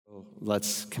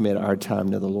Let's commit our time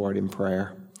to the Lord in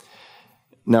prayer.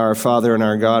 Now, our Father and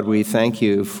our God, we thank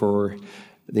you for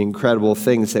the incredible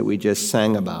things that we just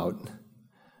sang about,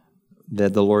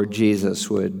 that the Lord Jesus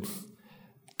would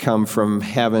come from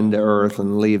heaven to earth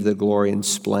and leave the glory and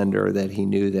splendor that he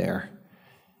knew there,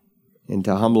 and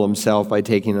to humble himself by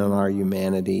taking on our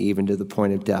humanity, even to the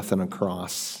point of death on a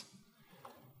cross.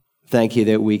 Thank you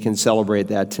that we can celebrate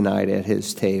that tonight at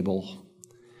his table.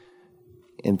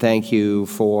 And thank you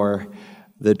for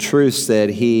the truths that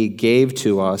he gave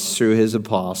to us through his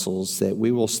apostles that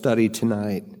we will study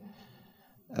tonight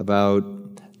about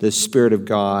the Spirit of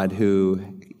God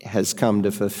who has come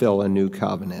to fulfill a new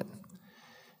covenant.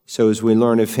 So as we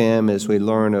learn of him, as we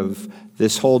learn of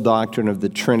this whole doctrine of the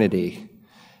Trinity,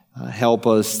 help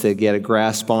us to get a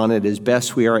grasp on it as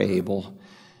best we are able.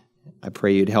 I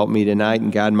pray you'd help me tonight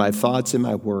and guide my thoughts and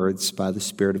my words by the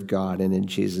Spirit of God. And in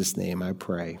Jesus' name I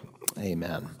pray.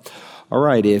 Amen. All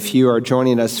right, if you are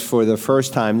joining us for the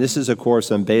first time, this is a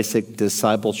course on basic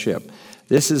discipleship.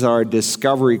 This is our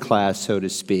discovery class, so to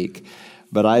speak.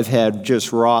 But I've had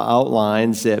just raw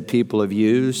outlines that people have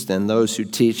used, and those who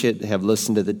teach it have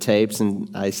listened to the tapes, and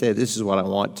I say this is what I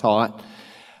want taught.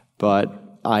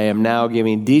 But I am now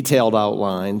giving detailed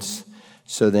outlines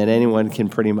so that anyone can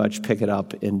pretty much pick it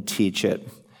up and teach it.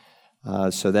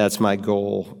 So that's my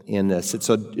goal in this. It's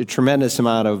a tremendous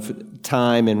amount of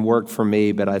time and work for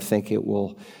me, but I think it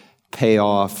will pay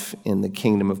off in the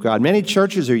kingdom of God. Many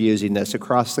churches are using this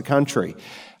across the country.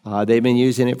 They've been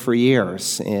using it for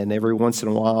years, and every once in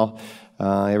a while,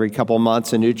 every couple of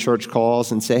months, a new church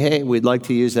calls and say, hey, we'd like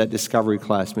to use that discovery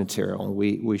class material, and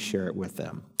we share it with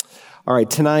them. All right,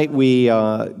 tonight we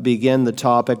begin the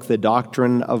topic, the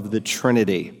doctrine of the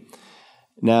Trinity.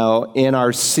 Now, in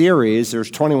our series,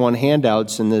 there's 21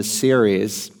 handouts in this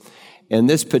series, and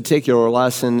this particular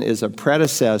lesson is a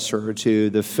predecessor to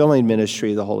the filling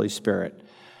ministry of the Holy Spirit.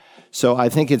 So I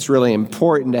think it's really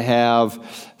important to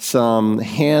have some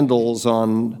handles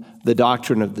on the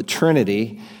doctrine of the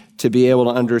Trinity to be able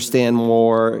to understand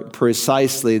more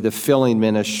precisely the filling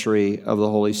ministry of the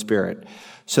Holy Spirit.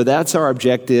 So that's our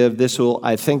objective. This will,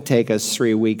 I think, take us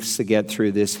 3 weeks to get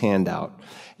through this handout.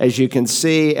 As you can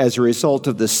see, as a result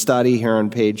of the study here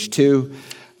on page 2,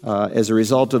 as a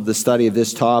result of the study of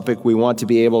this topic, we want to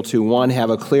be able to, one, have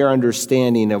a clear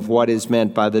understanding of what is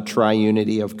meant by the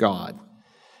triunity of God,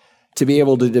 to be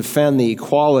able to defend the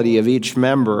equality of each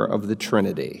member of the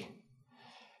Trinity,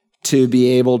 to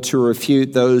be able to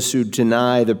refute those who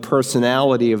deny the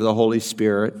personality of the Holy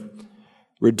Spirit,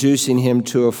 reducing him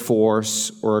to a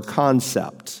force or a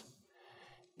concept.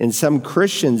 And some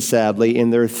Christians, sadly, in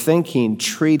their thinking,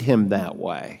 treat him that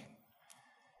way.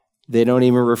 They don't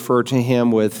even refer to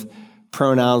him with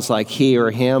pronouns like he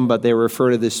or him, but they refer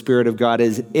to the Spirit of God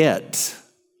as it.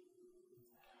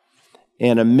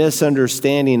 And a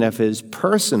misunderstanding of his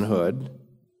personhood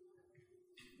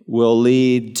will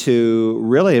lead to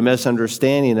really a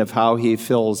misunderstanding of how he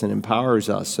fills and empowers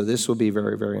us. So this will be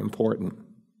very, very important.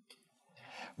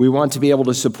 We want to be able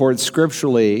to support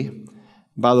scripturally.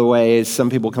 By the way, some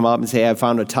people come up and say, I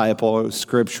found a typo,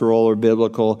 scriptural or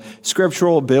biblical.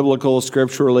 Scriptural, biblical,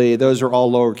 scripturally, those are all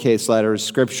lowercase letters.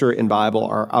 Scripture and Bible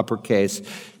are uppercase.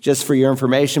 Just for your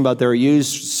information, but they're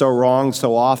used so wrong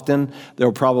so often,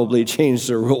 they'll probably change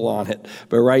the rule on it.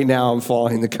 But right now, I'm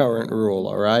following the current rule,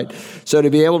 all right? So to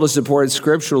be able to support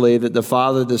scripturally that the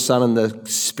Father, the Son, and the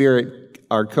Spirit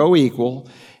are co-equal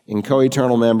and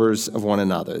co-eternal members of one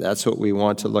another. That's what we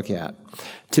want to look at.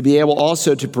 To be able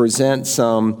also to present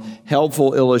some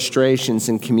helpful illustrations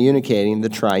in communicating the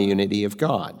triunity of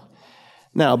God.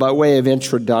 Now, by way of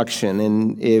introduction,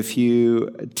 and if you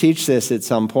teach this at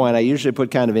some point, I usually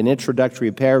put kind of an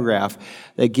introductory paragraph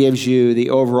that gives you the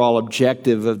overall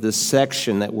objective of the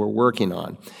section that we're working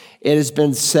on. It has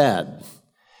been said,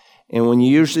 and when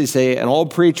you usually say an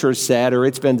old preacher said or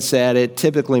it's been said, it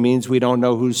typically means we don't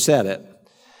know who said it.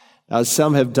 Now,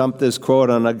 some have dumped this quote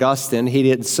on Augustine. He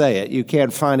didn't say it. You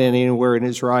can't find it anywhere in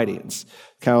his writings.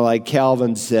 Kind of like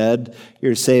Calvin said,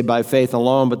 you're saved by faith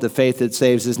alone, but the faith that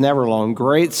saves is never alone.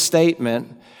 Great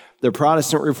statement. The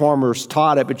Protestant reformers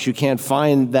taught it, but you can't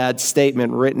find that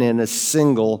statement written in a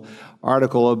single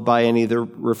article by any of the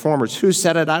reformers. Who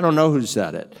said it? I don't know who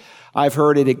said it. I've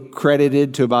heard it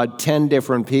credited to about 10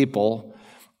 different people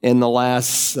in the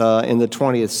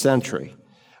 20th century.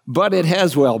 But it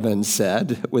has well been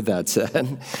said, with that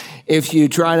said, if you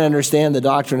try to understand the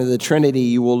doctrine of the Trinity,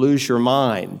 you will lose your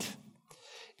mind.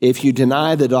 If you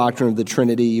deny the doctrine of the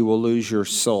Trinity, you will lose your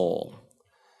soul.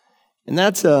 And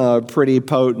that's a pretty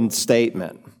potent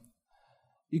statement.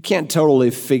 You can't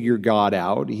totally figure God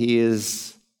out. He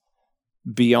is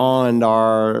beyond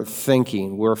our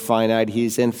thinking. We're finite,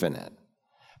 he's infinite.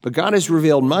 But God has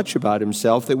revealed much about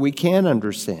himself that we can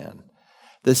understand.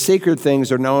 The secret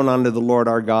things are known unto the Lord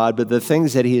our God, but the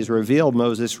things that he has revealed,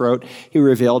 Moses wrote, he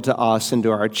revealed to us and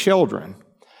to our children.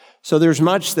 So there's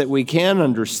much that we can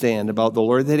understand about the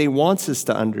Lord that he wants us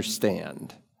to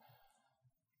understand.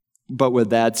 But with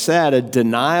that said, a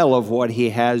denial of what he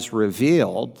has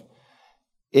revealed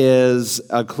is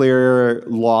a clear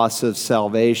loss of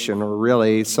salvation, or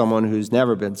really someone who's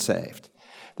never been saved.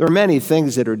 There are many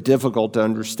things that are difficult to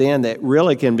understand that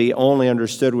really can be only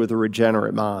understood with a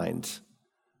regenerate mind.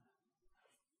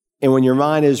 And when your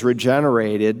mind is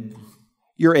regenerated,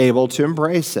 you're able to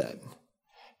embrace it.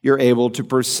 You're able to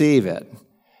perceive it.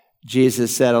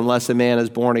 Jesus said, unless a man is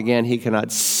born again, he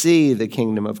cannot see the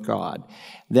kingdom of God.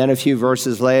 Then a few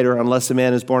verses later, unless a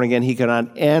man is born again, he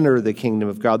cannot enter the kingdom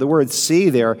of God. The word see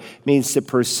there means to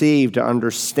perceive, to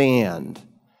understand.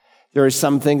 There are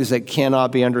some things that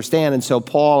cannot be understood. And so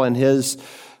Paul, in his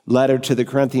letter to the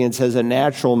Corinthians, says a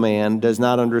natural man does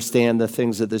not understand the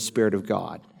things of the Spirit of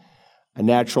God. A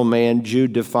natural man,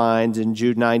 Jude defines in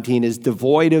Jude 19, is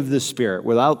devoid of the Spirit,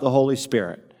 without the Holy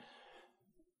Spirit.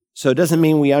 So it doesn't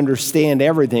mean we understand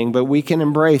everything, but we can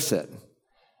embrace it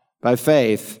by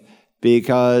faith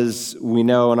because we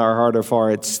know in our heart of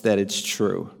hearts that it's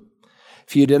true.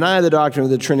 If you deny the doctrine of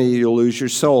the Trinity, you'll lose your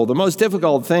soul. The most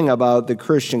difficult thing about the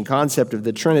Christian concept of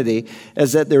the Trinity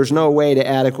is that there's no way to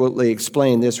adequately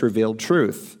explain this revealed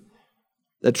truth.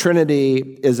 The Trinity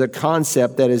is a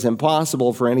concept that is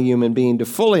impossible for any human being to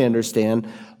fully understand,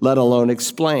 let alone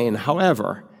explain.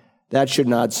 However, that should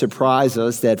not surprise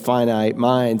us that finite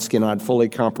minds cannot fully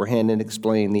comprehend and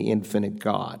explain the infinite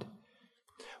God.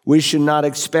 We should not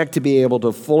expect to be able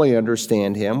to fully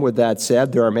understand him. With that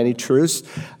said, there are many truths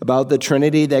about the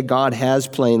Trinity that God has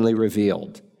plainly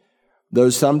revealed. Though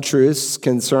some truths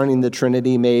concerning the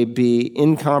Trinity may be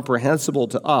incomprehensible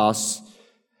to us,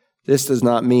 this does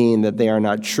not mean that they are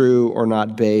not true or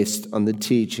not based on the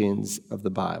teachings of the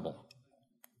Bible.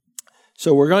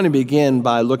 So we're going to begin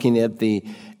by looking at the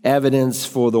evidence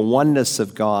for the oneness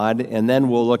of God, and then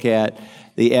we'll look at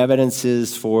the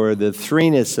evidences for the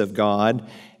threeness of God,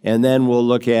 and then we'll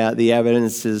look at the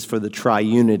evidences for the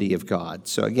triunity of God.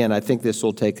 So again, I think this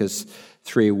will take us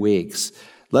 3 weeks.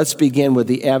 Let's begin with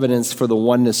the evidence for the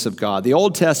oneness of God. The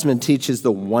Old Testament teaches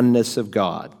the oneness of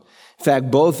God. In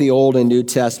fact, both the Old and New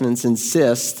Testaments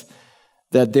insist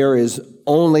that there is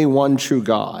only one true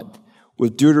God,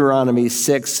 with Deuteronomy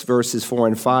 6, verses 4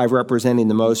 and 5 representing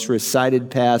the most recited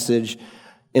passage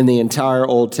in the entire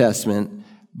Old Testament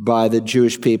by the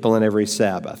Jewish people in every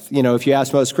Sabbath. You know, if you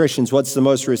ask most Christians, what's the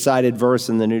most recited verse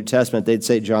in the New Testament, they'd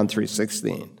say John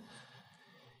 3:16.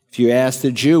 If you ask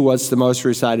the Jew what's the most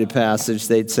recited passage,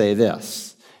 they'd say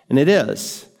this. And it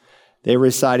is. They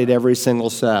recited every single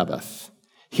Sabbath.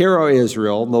 Hear, O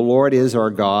Israel, the Lord is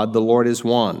our God, the Lord is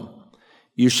one.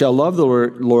 You shall love the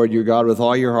Lord your God with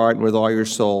all your heart and with all your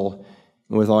soul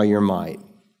and with all your might.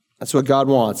 That's what God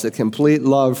wants, a complete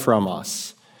love from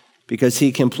us, because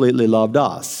he completely loved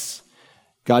us.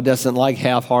 God doesn't like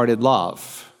half-hearted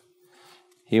love.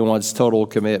 He wants total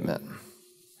commitment.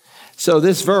 So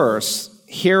this verse,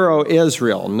 Hear, O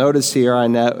Israel, notice here, I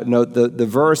note the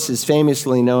verse is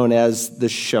famously known as the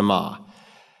Shema.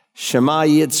 Shema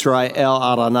Yisrael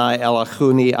Adonai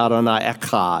Eloheinu Adonai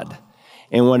Echad.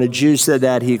 And when a Jew said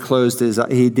that, he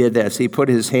did this. He put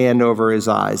his hand over his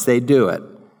eyes. They do it.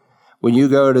 When you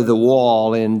go to the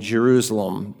wall in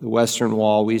Jerusalem, the Western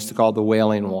Wall, we used to call it the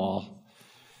Wailing Wall,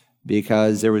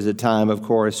 because there was a time, of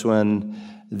course, when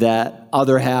that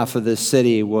other half of the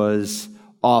city was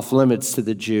off limits to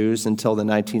the Jews until the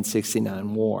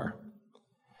 1969 war.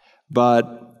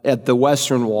 But at the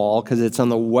Western Wall, because it's on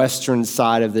the western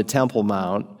side of the Temple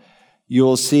Mount,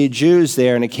 you'll see Jews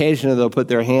there, and occasionally they'll put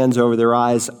their hands over their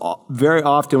eyes, very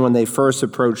often when they first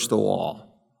approach the wall.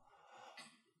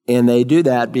 And they do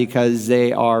that because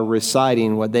they are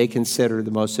reciting what they consider the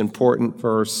most important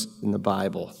verse in the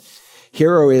Bible.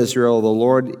 Hear, O Israel, the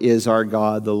Lord is our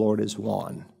God, the Lord is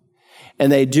one.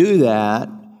 And they do that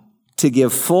to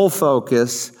give full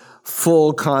focus,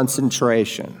 full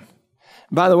concentration.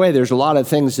 By the way, there's a lot of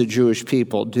things the Jewish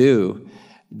people do.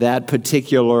 That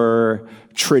particular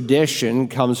tradition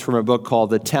comes from a book called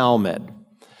the Talmud.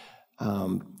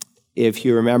 If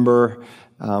you remember,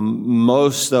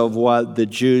 most of what the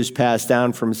Jews passed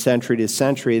down from century to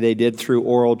century, they did through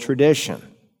oral tradition.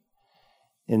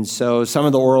 And so some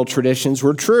of the oral traditions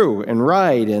were true and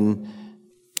right, and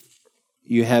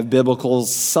you have biblical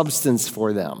substance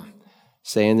for them,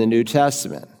 say in the New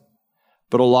Testament.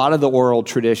 But a lot of the oral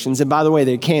traditions, and by the way,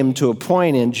 they came to a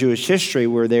point in Jewish history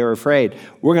where they were afraid,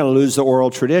 we're going to lose the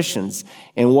oral traditions.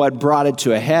 And what brought it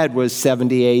to a head was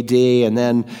 70 AD, and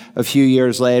then a few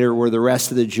years later where the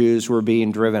rest of the Jews were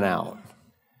being driven out.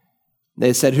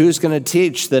 They said, who's going to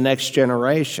teach the next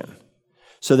generation?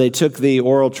 So they took the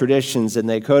oral traditions and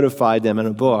they codified them in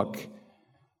a book.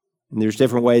 And there's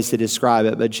different ways to describe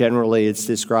it, but generally it's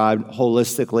described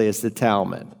holistically as the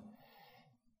Talmud.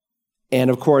 And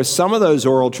of course, some of those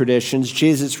oral traditions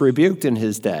Jesus rebuked in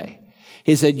his day.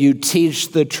 He said, you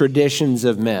teach the traditions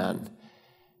of men.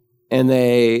 And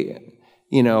they,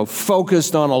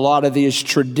 focused on a lot of these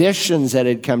traditions that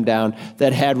had come down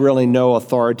that had really no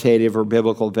authoritative or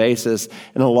biblical basis.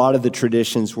 And a lot of the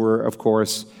traditions were, of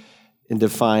course, in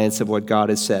defiance of what God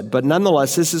has said. But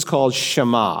nonetheless, this is called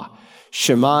Shema.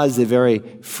 Shema is the very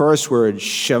first word,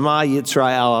 Shema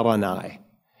Yisrael Adonai.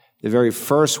 The very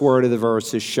first word of the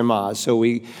verse is Shema. So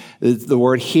the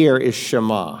word here is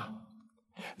Shema.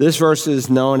 This verse is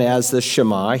known as the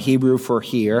Shema, Hebrew for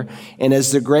hear, and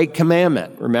as the great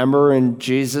commandment. Remember in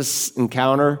Jesus'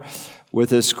 encounter with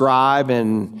the scribe,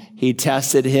 and he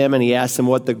tested him and he asked him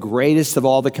what the greatest of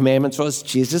all the commandments was?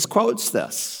 Jesus quotes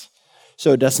this.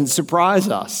 So it doesn't surprise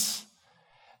us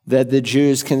that the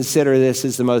Jews consider this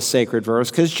as the most sacred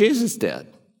verse because Jesus did.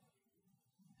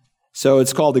 So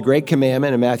it's called the Great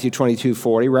Commandment in Matthew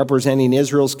 22:40, representing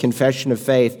Israel's confession of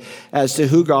faith as to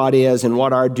who God is and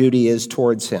what our duty is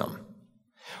towards him.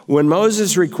 When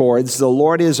Moses records, the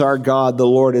Lord is our God, the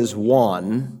Lord is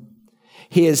one,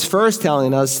 he is first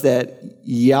telling us that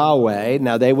Yahweh,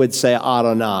 now they would say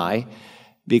Adonai,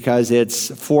 because it's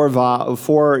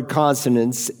four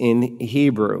consonants in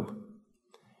Hebrew.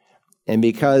 And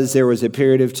because there was a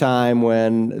period of time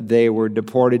when they were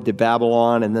deported to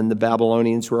Babylon, and then the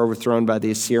Babylonians were overthrown by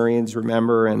the Assyrians,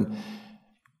 remember, and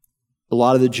a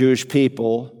lot of the Jewish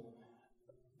people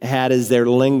had as their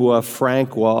lingua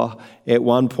franca at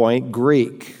one point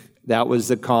Greek. That was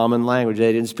the common language.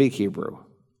 They didn't speak Hebrew.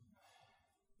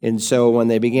 And so when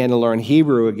they began to learn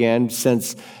Hebrew again,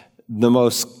 since the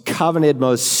most covenanted,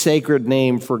 most sacred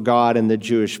name for God in the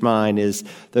Jewish mind is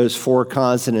those four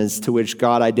consonants to which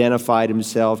God identified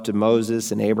himself to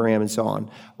Moses and Abraham and so on.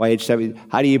 YHW,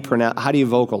 how do you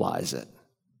vocalize it?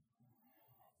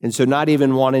 And so not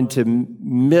even wanting to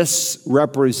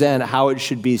misrepresent how it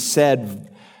should be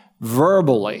said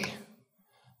verbally,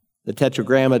 the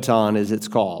Tetragrammaton, as it's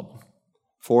called,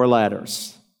 4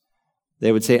 letters,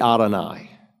 they would say Adonai.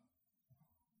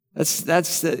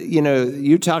 That's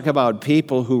you talk about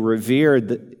people who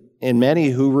revered, and many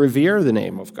who revere the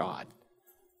name of God.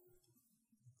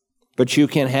 But you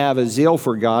can have a zeal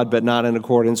for God, but not in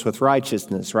accordance with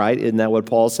righteousness, right? Isn't that what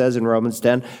Paul says in Romans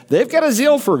 10? They've got a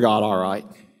zeal for God, all right,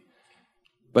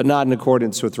 but not in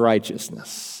accordance with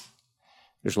righteousness.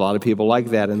 There's a lot of people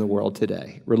like that in the world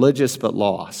today, religious but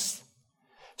lost.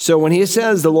 So when he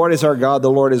says the Lord is our God, the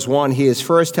Lord is one, he is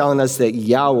first telling us that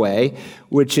Yahweh,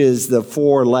 which is the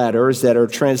 4 letters that are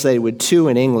translated with 2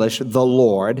 in English, the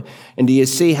Lord. And do you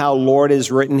see how Lord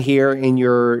is written here in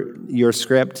your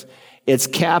script? It's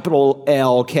capital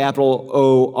L, capital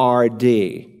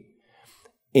O-R-D.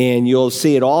 And you'll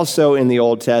see it also in the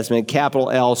Old Testament,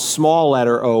 capital L, small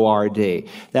letter O-R-D.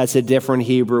 That's a different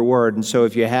Hebrew word. And so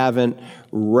if you haven't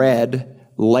read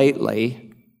lately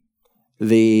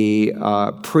the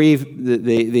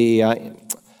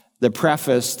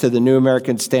preface to the New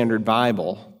American Standard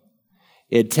Bible,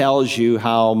 it tells you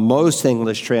how most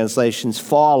English translations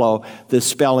follow the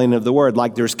spelling of the word.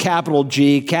 Like there's capital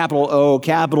G, capital O,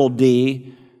 capital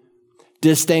D,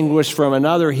 distinguished from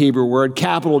another Hebrew word,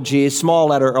 capital G, small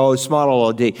letter O, small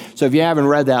o D. So if you haven't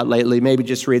read that lately, maybe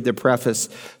just read the preface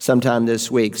sometime this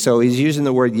week. So he's using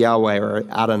the word Yahweh, or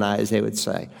Adonai, as they would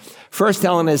say. First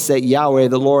telling us that Yahweh,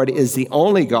 the Lord, is the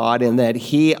only God and that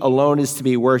he alone is to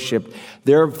be worshiped,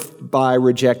 thereby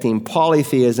rejecting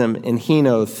polytheism and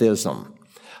henotheism.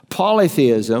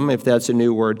 Polytheism, if that's a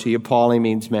new word to you, poly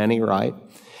means many, right,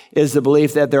 is the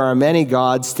belief that there are many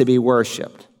gods to be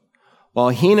worshiped,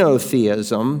 while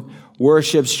henotheism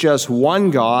worships just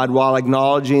one God while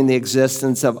acknowledging the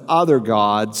existence of other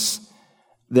gods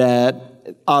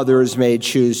that others may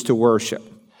choose to worship.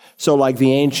 So like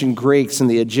the ancient Greeks and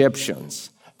the Egyptians,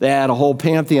 they had a whole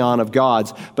pantheon of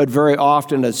gods, but very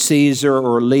often a Caesar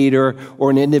or leader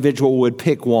or an individual would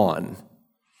pick one.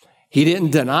 He didn't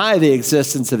deny the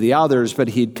existence of the others, but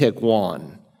he'd pick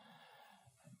one.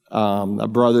 A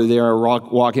brother there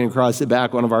walking across the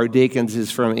back, one of our deacons, is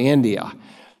from India.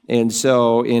 And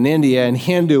so in India, in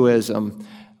Hinduism,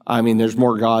 there's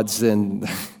more gods than,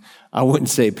 I wouldn't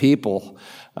say people,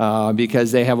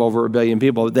 because they have over 1 billion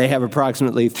people. They have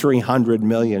approximately 300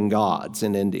 million gods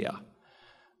in India.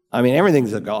 I mean,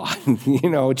 everything's a god,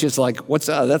 it's just like,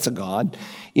 that's a god,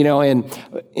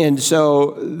 and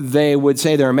so they would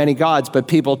say there are many gods, but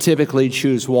people typically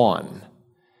choose one,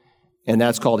 and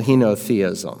that's called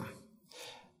henotheism.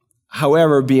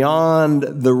 However, beyond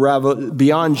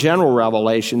general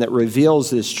revelation that reveals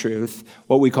this truth,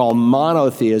 what we call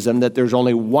monotheism, that there's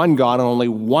only one God and only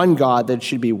one God that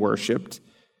should be worshiped.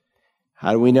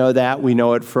 How do we know that? We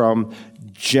know it from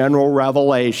general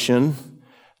revelation,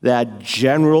 that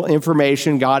general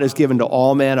information God has given to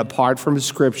all men apart from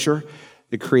Scripture,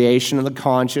 the creation of the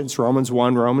conscience, Romans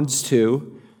 1, Romans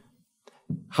 2.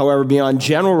 However, beyond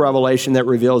general revelation that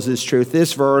reveals this truth,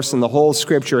 this verse and the whole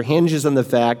Scripture hinges on the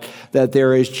fact that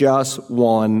there is just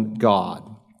one God.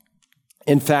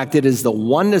 In fact, it is the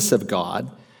oneness of God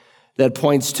that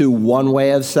points to one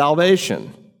way of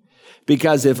salvation.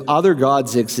 Because if other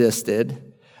gods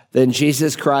existed, then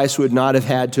Jesus Christ would not have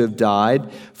had to have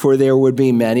died, for there would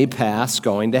be many paths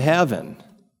going to heaven.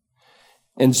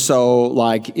 And so,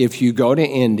 like, if you go to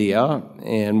India,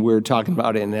 and we were talking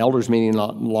about it in an elders meeting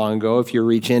not long ago, if you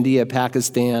reach India,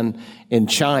 Pakistan, and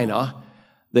China,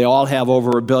 they all have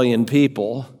over 1 billion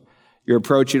people. You're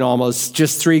approaching almost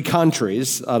just 3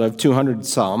 countries out of 200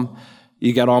 some.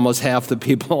 You got almost half the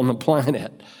people on the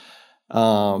planet.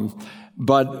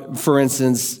 But, for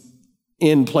instance,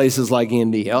 in places like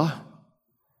India,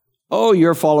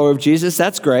 you're a follower of Jesus,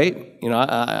 that's great. They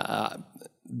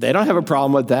don't have a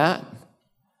problem with that.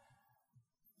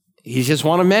 He's just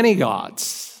one of many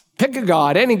gods. Pick a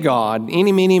god, any god,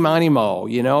 eeny, meeny, miny,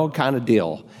 mo, kind of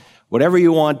deal. Whatever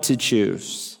you want to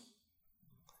choose.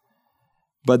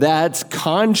 But that's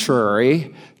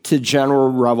contrary to general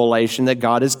revelation that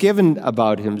God has given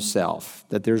about himself,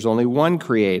 that there's only one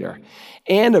creator.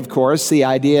 And, of course, the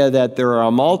idea that there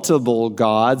are multiple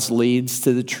gods leads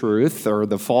to the truth or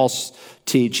the false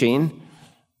teaching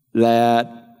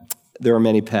that there are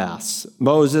many paths.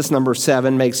 Moses, number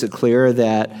 7, makes it clear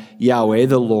that Yahweh,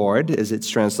 the Lord, as it's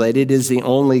translated, is the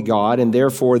only God, and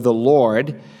therefore the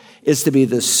Lord is to be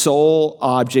the sole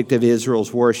object of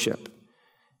Israel's worship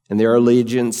and their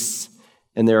allegiance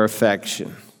and their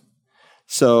affection.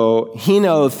 So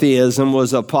henotheism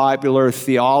was a popular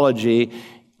theology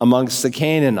amongst the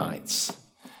Canaanites.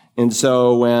 And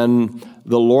so when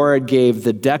the Lord gave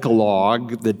the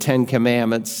Decalogue, the 10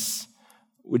 Commandments,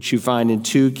 which you find in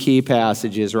 2 key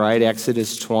passages, right?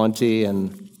 Exodus 20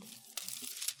 and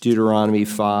Deuteronomy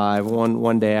 5.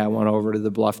 One day I went over to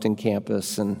the Bluffton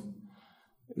campus, and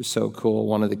it was so cool.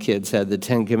 One of the kids had the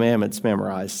 10 Commandments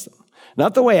memorized.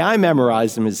 Not the way I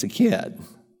memorized them as a kid,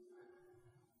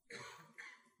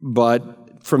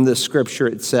 but from the Scripture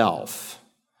itself.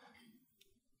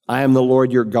 I am the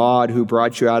Lord your God who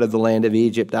brought you out of the land of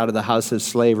Egypt, out of the house of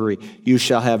slavery. You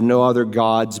shall have no other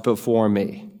gods before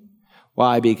me.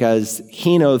 Why? Because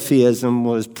henotheism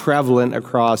was prevalent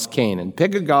across Canaan.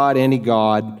 Pick a god, any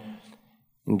god,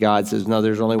 and God says, no,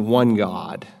 there's only one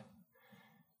God.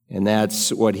 And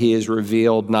that's what he has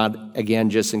revealed, not, again,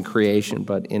 just in creation,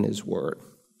 but in his word.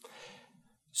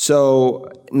 So,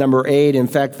 number 8, in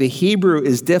fact, the Hebrew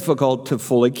is difficult to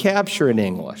fully capture in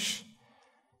English.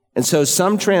 And so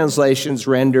some translations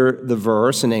render the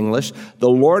verse in English, the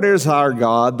Lord is our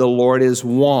God, the Lord is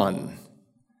one,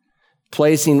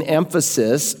 placing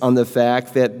emphasis on the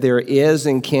fact that there is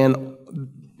and can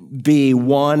be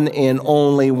one and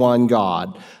only one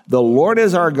God. The Lord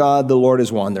is our God, the Lord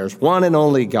is one. There's one and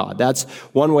only God. That's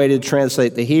one way to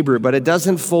translate the Hebrew, but it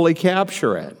doesn't fully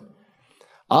capture it.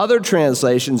 Other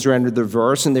translations render the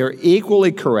verse, and they're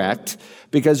equally correct,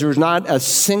 because there's not a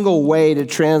single way to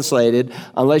translate it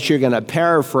unless you're going to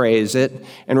paraphrase it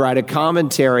and write a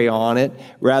commentary on it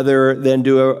rather than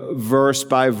do a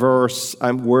verse-by-verse,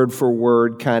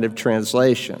 word-for-word kind of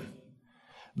translation.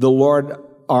 The Lord,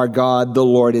 our God, the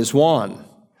Lord is one.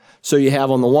 So you have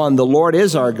on the one, the Lord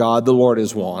is our God, the Lord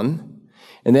is one.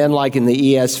 And then like in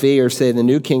the ESV or say the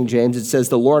New King James, it says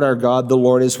the Lord our God, the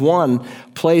Lord is one,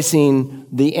 placing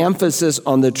the emphasis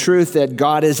on the truth that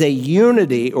God is a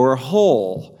unity or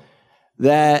whole,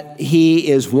 that he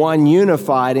is one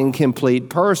unified and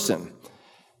complete person.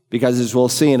 Because as we'll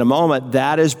see in a moment,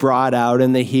 that is brought out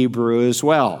in the Hebrew as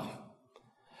well.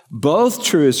 Both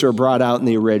truths are brought out in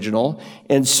the original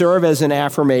and serve as an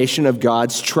affirmation of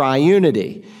God's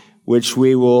triunity, which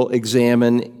we will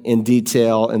examine in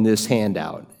detail in this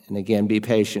handout. And again, be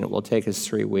patient. It will take us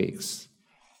 3 weeks.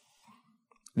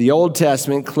 The Old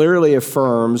Testament clearly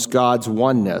affirms God's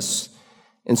oneness.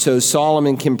 And so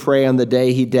Solomon can pray on the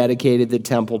day he dedicated the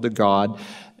temple to God.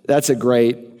 That's a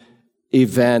great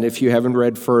event if you haven't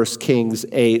read 1 Kings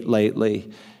 8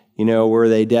 lately, where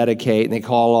they dedicate and they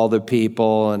call all the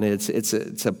people. And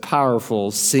it's a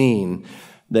powerful scene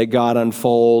that God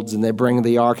unfolds, and they bring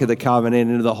the Ark of the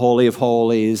Covenant into the Holy of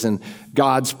Holies, and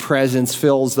God's presence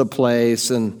fills the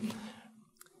place. And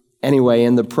anyway,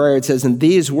 in the prayer it says, "And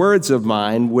these words of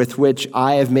mine with which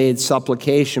I have made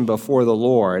supplication before the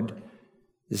Lord,"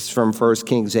 this is from 1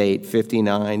 Kings 8,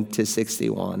 59 to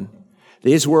 61.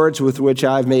 "These words with which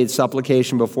I have made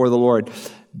supplication before the Lord,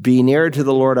 be near to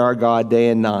the Lord our God day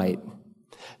and night,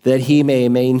 that he may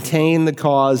maintain the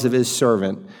cause of his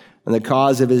servant and the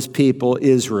cause of his people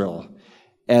Israel,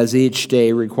 as each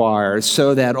day requires,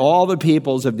 so that all the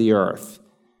peoples of the earth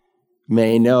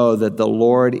may know that the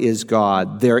Lord is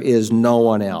God, there is no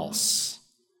one else.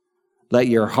 Let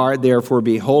your heart therefore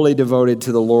be wholly devoted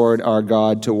to the Lord our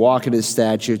God, to walk in his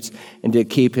statutes and to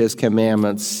keep his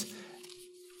commandments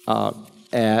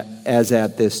as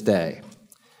at this day."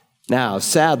 Now,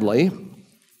 sadly,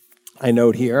 I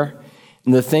note here,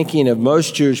 in the thinking of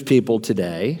most Jewish people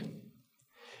today,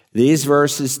 these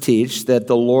verses teach that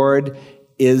the Lord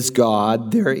is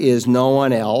God, there is no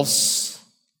one else,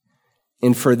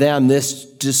 and for them this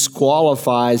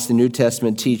disqualifies the New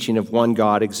Testament teaching of one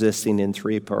God existing in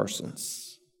three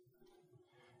persons.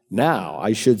 Now,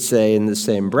 I should say in the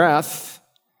same breath,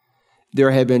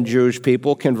 there have been Jewish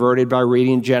people converted by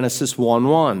reading Genesis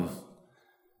 1:1.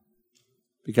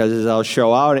 Because as I'll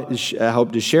show out, I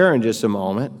hope to share in just a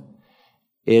moment,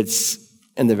 it's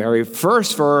in the very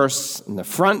first verse, in the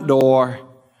front door,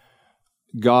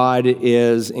 God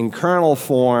is in kernel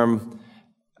form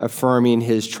affirming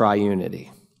his triunity.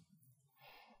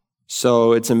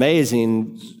 So it's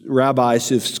amazing, rabbis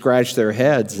who've scratched their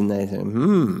heads and they say,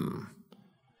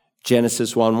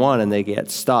 Genesis 1:1, and they get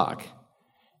stuck.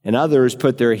 And others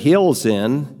put their heels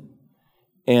in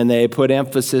and they put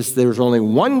emphasis, there's only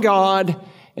one God,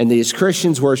 and these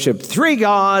Christians worship three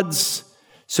gods,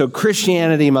 so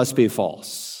Christianity must be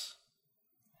false.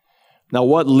 Now,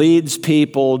 what leads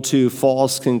people to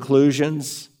false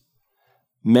conclusions?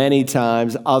 Many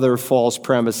times, other false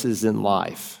premises in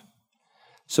life.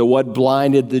 So what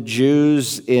blinded the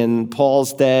Jews in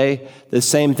Paul's day, the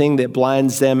same thing that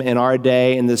blinds them in our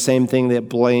day, and the same thing that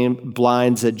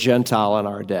blinds a Gentile in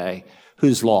our day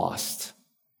who's lost?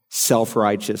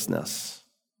 Self-righteousness.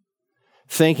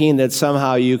 Thinking that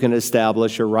somehow you can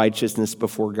establish a righteousness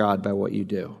before God by what you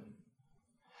do.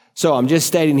 So I'm just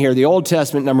stating here, the Old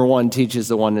Testament, number one, teaches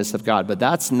the oneness of God, but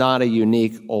that's not a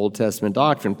unique Old Testament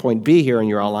doctrine. Point B here in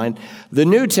your outline, the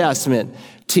New Testament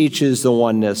teaches the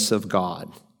oneness of God.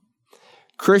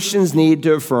 Christians need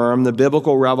to affirm the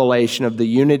biblical revelation of the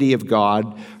unity of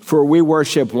God, for we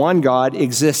worship one God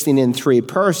existing in three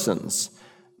persons,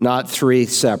 not three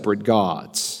separate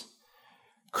gods.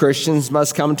 Christians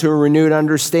must come to a renewed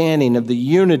understanding of the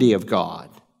unity of God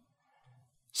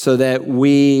so that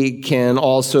we can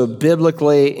also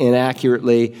biblically and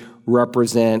accurately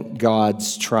represent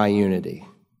God's triunity.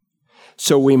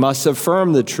 So we must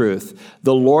affirm the truth.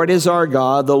 The Lord is our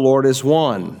God, the Lord is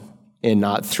one, and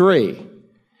not three.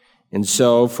 And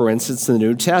so, for instance, the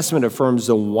New Testament affirms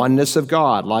the oneness of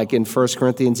God, like in 1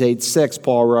 Corinthians 8:6,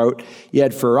 Paul wrote,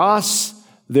 "Yet for us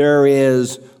there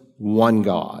is one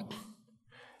God."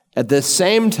 At the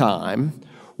same time,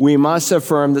 we must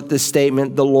affirm that the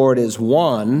statement, "the Lord is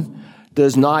one,"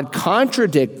 does not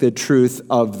contradict the truth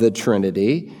of the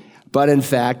Trinity, but in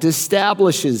fact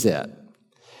establishes it.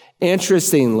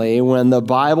 Interestingly, when the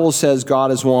Bible says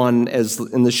God is one, as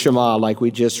in the Shema, like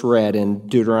we just read in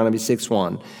Deuteronomy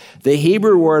 6:1, the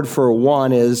Hebrew word for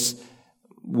one is,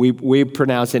 we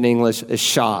pronounce it in English,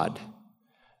 eshad.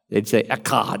 They'd say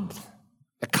echad,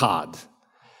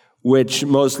 which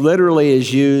most literally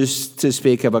is used to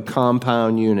speak of a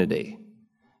compound unity.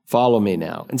 Follow me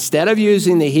now. Instead of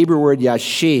using the Hebrew word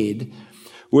yashid,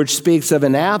 which speaks of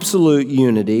an absolute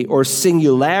unity or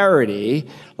singularity,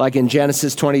 like in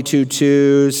Genesis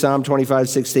 22:2, Psalm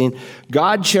 25:16,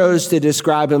 God chose to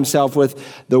describe himself with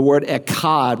the word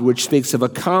echad, which speaks of a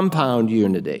compound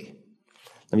unity.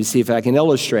 Let me see if I can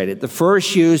illustrate it. The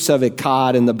first use of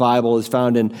echad in the Bible is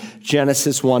found in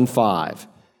Genesis 1:5.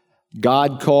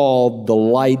 God called the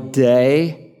light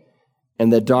day,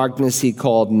 and the darkness he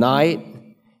called night,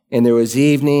 and there was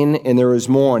evening and there was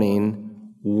morning,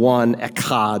 one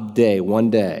echad day, one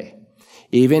day.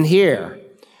 Even here,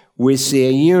 we see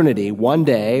a unity, one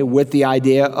day, with the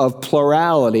idea of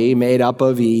plurality made up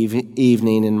of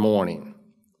evening and morning.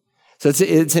 So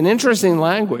it's an interesting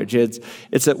language. It's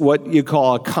what you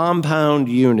call a compound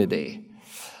unity.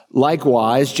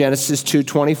 Likewise, Genesis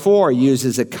 2:24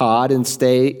 uses echad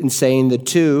in saying the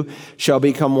two shall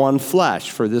become one flesh.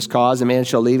 For this cause, a man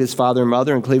shall leave his father and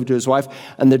mother and cleave to his wife,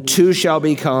 and the two shall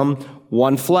become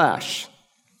one flesh.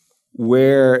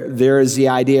 Where there is the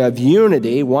idea of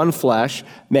unity, one flesh,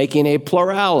 making a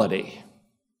plurality.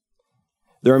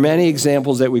 There are many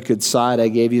examples that we could cite. I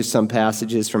gave you some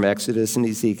passages from Exodus and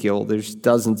Ezekiel. There's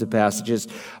dozens of passages.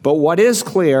 But what is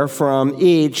clear from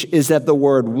each is that the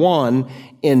word one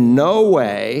in no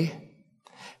way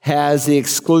has the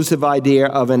exclusive idea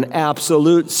of an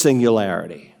absolute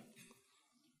singularity.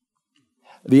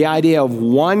 The idea of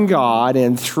one God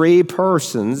in three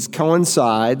persons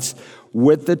coincides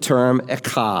with the term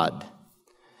echad.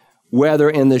 Whether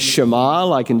in the Shema,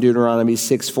 like in Deuteronomy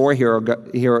 6:4,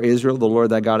 hear, O Israel, the Lord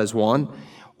thy God is one,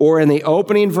 or in the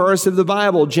opening verse of the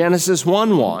Bible, Genesis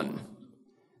 1:1.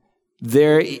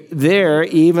 There,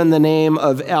 even the name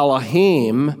of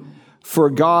Elohim for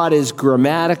God is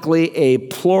grammatically a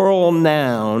plural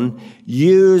noun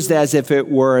used as if it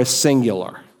were a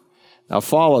singular. Now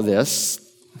follow this.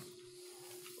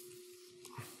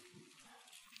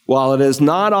 While it is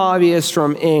not obvious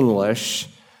from English,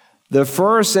 the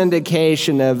first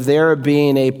indication of there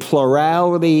being a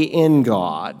plurality in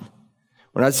God,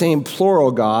 we're not saying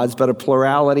plural gods, but a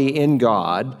plurality in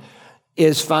God,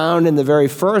 is found in the very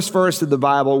first verse of the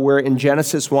Bible, where in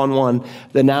Genesis 1:1,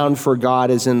 the noun for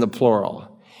God is in the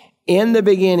plural. In the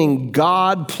beginning,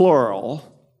 God, plural,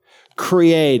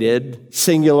 created,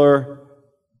 singular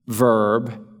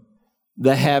verb,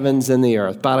 the heavens and the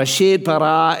earth. Barashit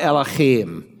bara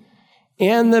Elohim.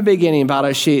 In the beginning,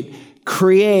 Barashit,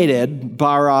 created,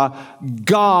 bara,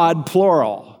 God,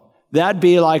 plural. That'd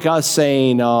be like us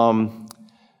saying,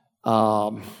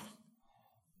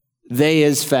 they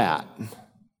is fat.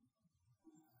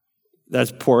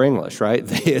 That's poor English, right?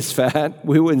 They is fat.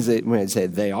 We wouldn't say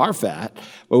they are fat,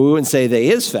 but we wouldn't say they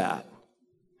is fat.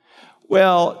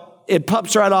 Well, it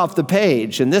pops right off the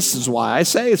page, and this is why I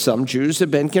say some Jews have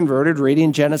been converted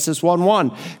reading Genesis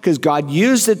 1:1, because God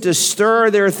used it to stir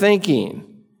their thinking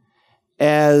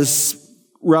as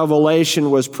Revelation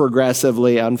was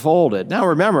progressively unfolded. Now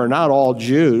remember, not all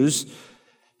Jews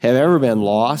have ever been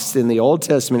lost. In the Old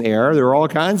Testament era, there were all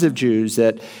kinds of Jews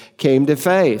that came to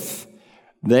faith.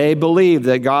 They believed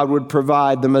that God would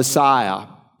provide the Messiah.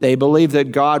 They believed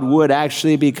that God would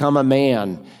actually become a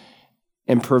man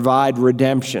and provide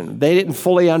redemption. They didn't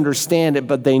fully understand it,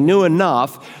 but they knew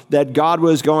enough that God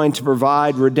was going to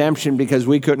provide redemption because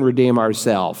we couldn't redeem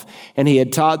ourselves. And he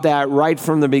had taught that right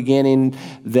from the beginning,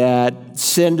 that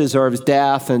sin deserves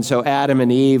death. And so Adam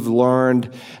and Eve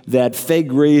learned that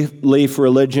fig leaf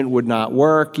religion would not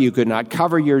work. You could not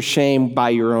cover your shame by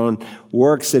your own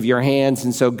works of your hands.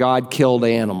 And so God killed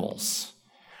animals.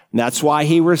 And that's why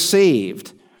he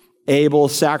received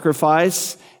Abel's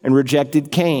sacrifice and rejected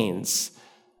Cain's.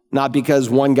 Not because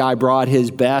one guy brought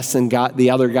his best and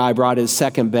the other guy brought his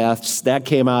second best. That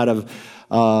came out of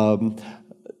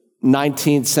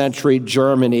 19th century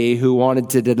Germany, who wanted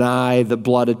to deny the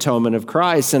blood atonement of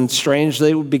Christ. And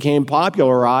strangely, it became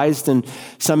popularized in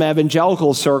some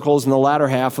evangelical circles in the latter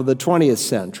half of the 20th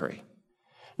century.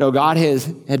 No, God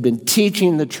had been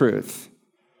teaching the truth,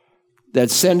 that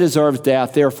sin deserves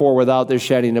death, therefore without the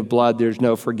shedding of blood, there's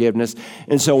no forgiveness.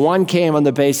 And so one came on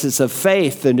the basis of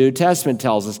faith, the New Testament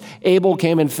tells us. Abel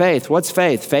came in faith. What's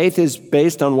faith? Faith is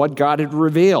based on what God had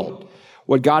revealed,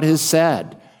 what God has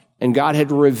said, and God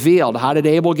had revealed. How did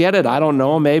Abel get it? I don't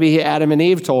know. Maybe Adam and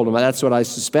Eve told him. That's what I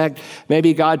suspect.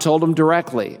 Maybe God told him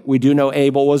directly. We do know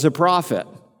Abel was a prophet.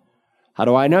 How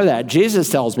do I know that? Jesus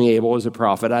tells me Abel was a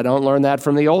prophet. I don't learn that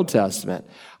from the Old Testament.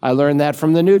 I learned that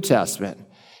from the New Testament.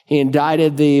 He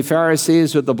indicted the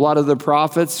Pharisees with the blood of the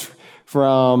prophets,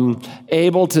 from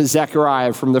Abel to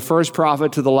Zechariah, from the first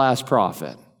prophet to the last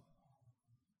prophet.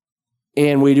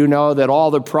 And we do know that all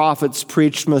the prophets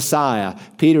preached Messiah.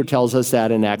 Peter tells us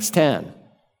that in Acts 10.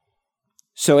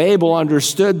 So Abel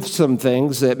understood some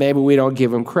things that maybe we don't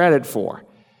give him credit for.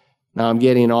 Now I'm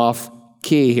getting off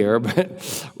key here, but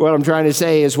what I'm trying to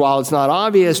say is, while it's not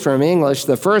obvious from English,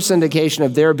 the first indication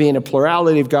of there being a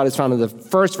plurality of God is found in the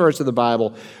first verse of the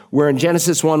Bible, where in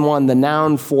Genesis 1:1, the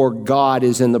noun for God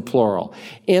is in the plural.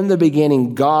 In the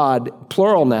beginning, God,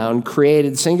 plural noun,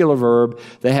 created, singular verb,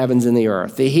 the heavens and the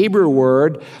earth. The Hebrew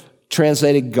word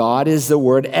translated God is the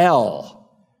word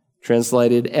El,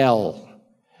 translated El.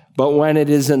 But when it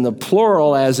is in the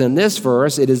plural, as in this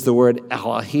verse, it is the word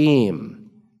Elohim.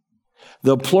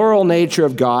 The plural nature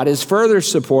of God is further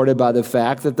supported by the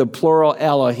fact that the plural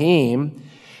Elohim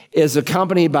is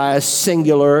accompanied by a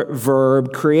singular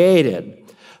verb created,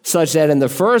 such that in the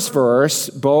first verse,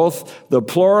 both the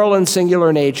plural and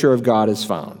singular nature of God is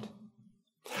found.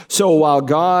 So while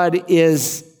God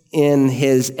is in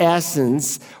his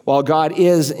essence,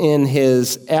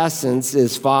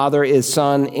 his Father, his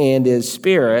Son, and his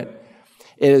Spirit,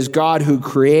 it is God who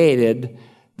created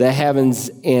the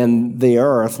heavens and the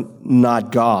earth,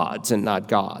 not gods and not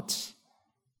gods.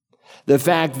 The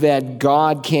fact that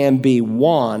God can be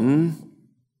one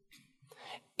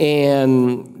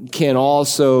and can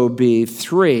also be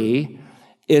three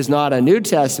is not a New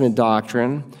Testament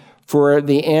doctrine. For at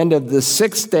the end of the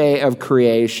sixth day of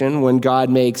creation, when God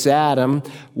makes Adam,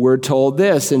 we're told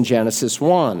this in Genesis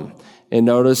 1. And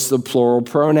notice the plural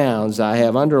pronouns I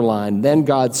have underlined. Then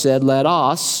God said, let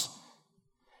us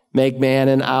make man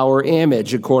in our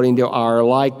image, according to our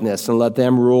likeness, and let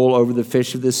them rule over the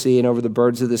fish of the sea and over the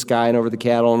birds of the sky and over the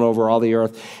cattle and over all the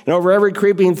earth and over every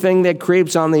creeping thing that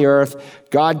creeps on the earth.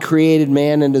 God created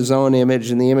man in his own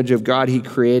image. In the image of God, he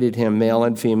created him. Male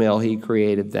and female, he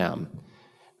created them.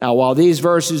 Now, while these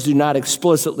verses do not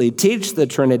explicitly teach the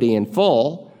Trinity in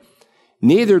full,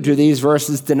 neither do these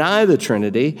verses deny the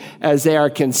Trinity, as they are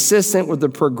consistent with the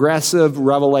progressive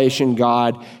revelation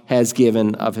God has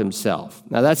given of himself.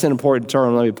 Now, that's an important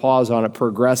term. Let me pause on it,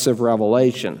 progressive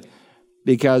revelation,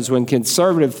 because when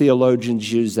conservative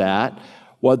theologians use that,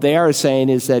 what they are saying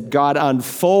is that God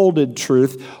unfolded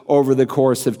truth over the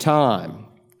course of time.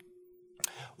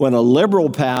 When a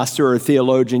liberal pastor or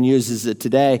theologian uses it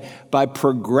today, by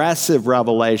progressive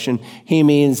revelation, he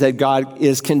means that God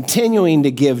is continuing to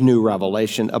give new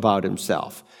revelation about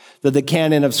himself, that the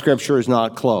canon of Scripture is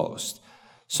not closed.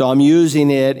 So I'm using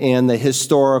it in the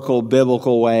historical,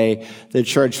 biblical way the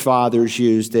church fathers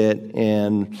used it,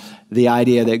 and the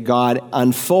idea that God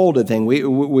unfolded things.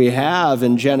 We have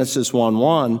in Genesis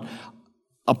 1:1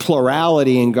 a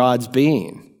plurality in God's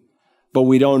being. But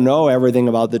we don't know everything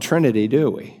about the Trinity, do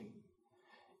we?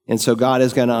 And so God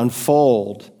is going to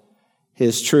unfold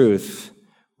his truth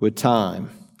with time.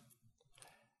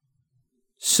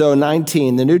 So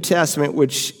 19, the New Testament,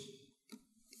 which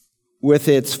with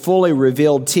its fully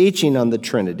revealed teaching on the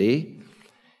Trinity,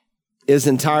 is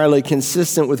entirely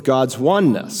consistent with God's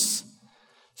oneness.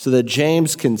 So that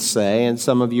James can say, and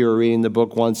some of you are reading the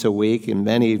book once a week, and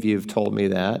many of you have told me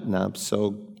that, and I'm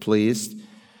so pleased.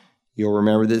 You'll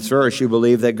remember this verse. You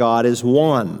believe that God is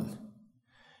one.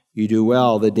 You do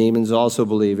well. The demons also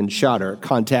believe and shudder.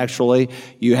 Contextually,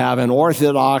 you have an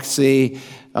orthodoxy,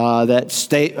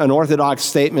 an orthodox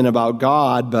statement about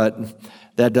God, but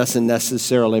that doesn't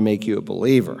necessarily make you a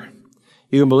believer.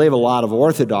 You can believe a lot of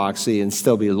orthodoxy and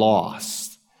still be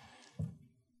lost.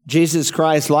 Jesus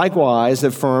Christ likewise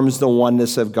affirms the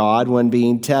oneness of God when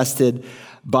being tested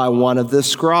by one of the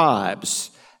scribes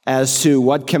as to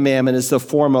what commandment is the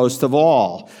foremost of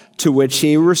all, to which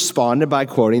he responded by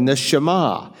quoting the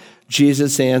Shema.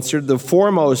 Jesus answered, the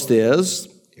foremost is,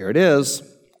 here it is,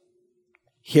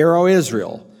 Hear, O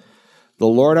Israel, the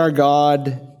Lord our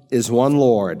God is one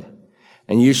Lord,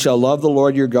 and you shall love the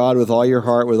Lord your God with all your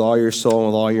heart, with all your soul,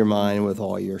 with all your mind, and with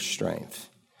all your strength.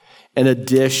 In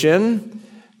addition,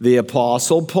 the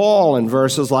Apostle Paul in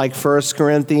verses like 1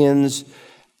 Corinthians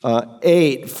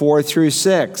 8, 4 through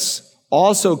 6,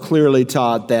 also clearly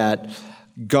taught that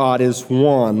God is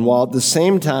one, while at the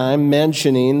same time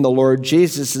mentioning the Lord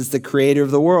Jesus as the creator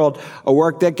of the world, a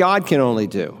work that God can only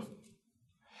do.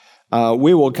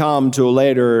 We will come to a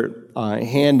later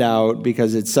handout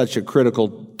because it's such a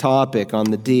critical topic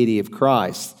on the deity of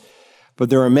Christ. But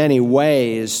there are many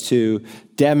ways to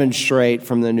demonstrate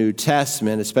from the New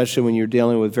Testament, especially when you're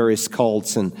dealing with various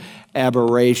cults and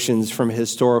aberrations from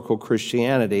historical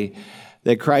Christianity,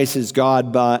 that Christ is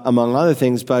God, among other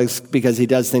things, because he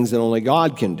does things that only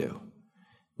God can do.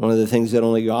 One of the things that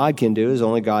only God can do is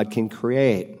only God can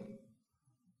create.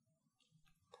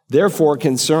 Therefore,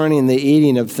 concerning the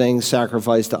eating of things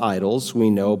sacrificed to idols, we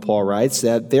know, Paul writes,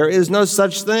 that there is no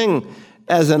such thing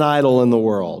as an idol in the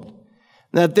world,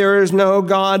 that there is no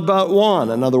God but one.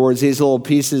 In other words, these little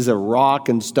pieces of rock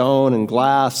and stone and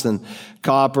glass and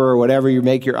copper or whatever you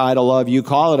make your idol of, you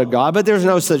call it a god, but there's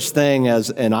no such thing as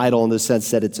an idol in the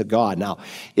sense that it's a god. Now,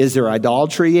 is there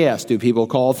idolatry? Yes. Do people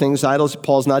call things idols?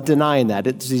 Paul's not denying that.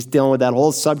 He's dealing with that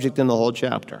whole subject in the whole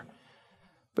chapter.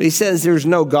 But he says there's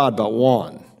no God but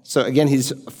one. So again,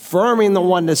 he's affirming the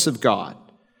oneness of God.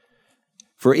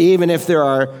 For even if there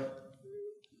are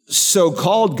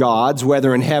so-called gods,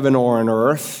 whether in heaven or on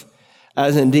earth,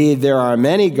 as indeed there are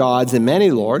many gods and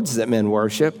many lords that men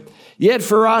worship, yet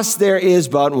for us there is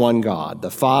but one God,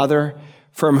 the Father,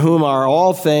 from whom are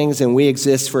all things, and we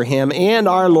exist for him, and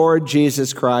our Lord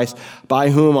Jesus Christ, by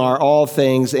whom are all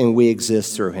things, and we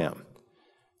exist through him.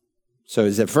 So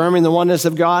he's affirming the oneness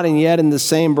of God, and yet in the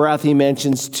same breath he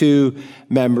mentions two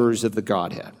members of the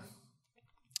Godhead.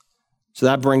 So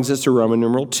that brings us to Roman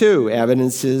numeral 2,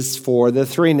 evidences for the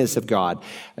threeness of God.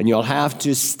 And you'll have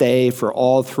to stay for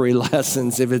all three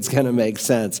lessons if it's going to make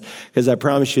sense, because I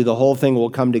promise you the whole thing will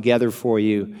come together for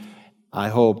you, I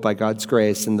hope, by God's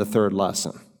grace, in the third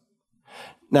lesson.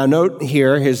 Now note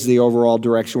here's the overall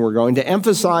direction we're going. To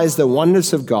emphasize the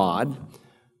oneness of God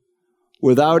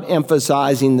without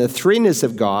emphasizing the threeness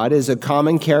of God is a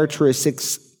common characteristic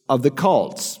of the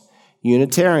cults.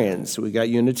 Unitarians. We got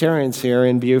Unitarians here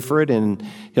in Beaufort and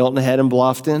Hilton Head and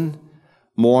Bluffton.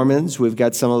 Mormons, we've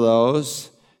got some of those.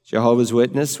 Jehovah's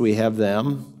Witness, we have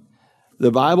them.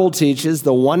 The Bible teaches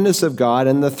the oneness of God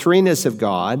and the threeness of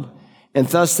God, and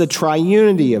thus the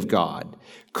triunity of God.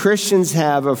 Christians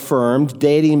have affirmed,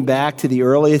 dating back to the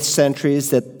earliest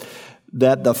centuries, that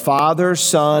the Father,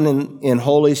 Son, and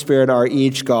Holy Spirit are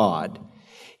each God.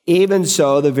 Even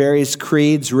so, the various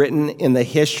creeds written in the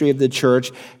history of the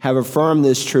church have affirmed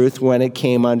this truth when it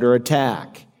came under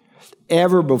attack.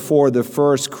 Ever before the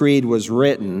first creed was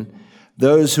written,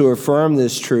 those who affirm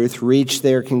this truth reached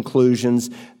their conclusions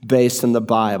based on the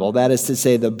Bible. That is to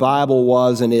say, the Bible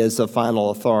was and is the final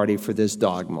authority for this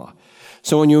dogma.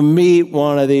 So when you meet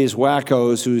one of these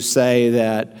wackos who say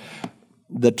that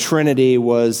the Trinity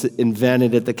was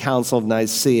invented at the Council of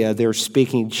Nicaea, they're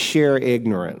speaking sheer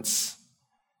ignorance.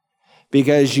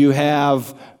 Because you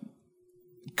have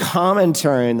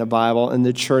commentary in the Bible in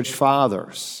the church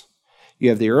fathers. You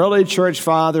have the early church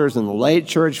fathers and the late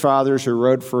church fathers who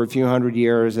wrote for a few hundred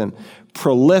years and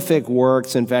prolific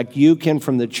works. In fact, you can,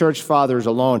 from the church fathers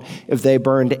alone, if they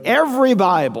burned every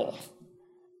Bible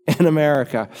in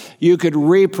America, you could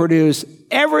reproduce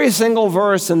every single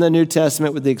verse in the New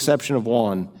Testament with the exception of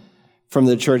one from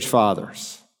the church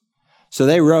fathers. So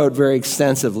they wrote very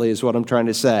extensively, is what I'm trying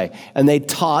to say. And they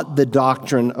taught the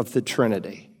doctrine of the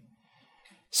Trinity.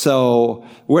 So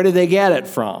where did they get it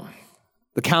from?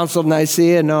 The Council of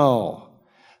Nicaea? No.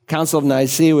 The Council of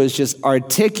Nicaea was just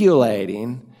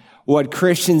articulating what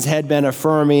Christians had been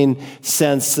affirming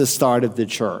since the start of the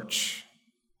church.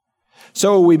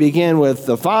 So we begin with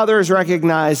the Father is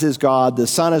recognized as God, the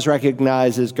Son is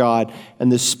recognized as God,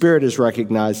 and the Spirit is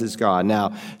recognized as God.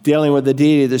 Now, dealing with the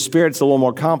deity of the Spirit's a little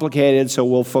more complicated, so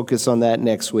we'll focus on that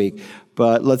next week.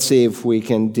 But let's see if we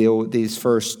can deal with these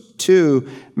first two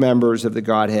members of the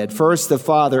Godhead. First, the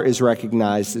Father is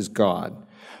recognized as God.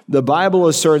 The Bible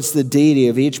asserts the deity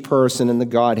of each person in the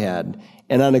Godhead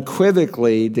and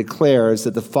unequivocally declares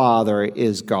that the Father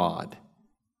is God.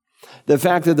 The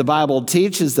fact that the Bible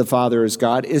teaches the Father is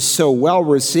God is so well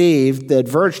received that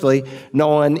virtually no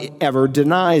one ever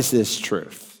denies this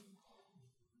truth.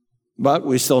 But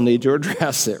we still need to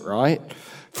address it, right?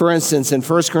 For instance, in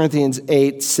 1 Corinthians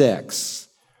 8:6,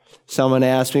 someone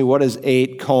asked me, what does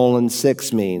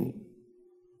 8:6 mean?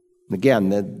 Again,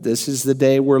 this is the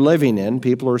day we're living in.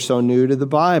 People are so new to the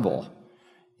Bible.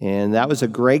 And that was a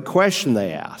great question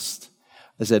they asked.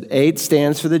 I said 8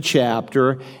 stands for the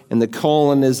chapter, and the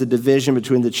colon is the division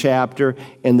between the chapter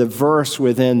and the verse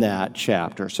within that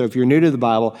chapter. So if you're new to the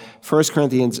Bible, 1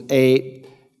 Corinthians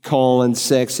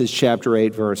 8:6 is chapter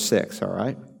 8, verse 6, all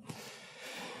right?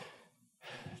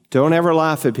 Don't ever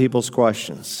laugh at people's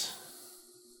questions.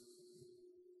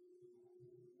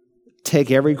 Take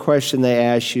every question they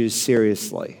ask you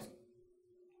seriously,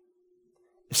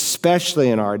 especially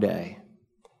in our day,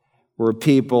 where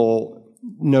people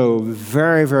know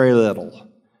very, very little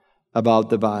about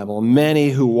the Bible. Many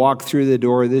who walk through the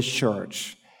door of this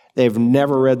church, they've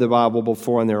never read the Bible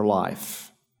before in their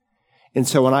life. And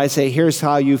so when I say, here's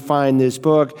how you find this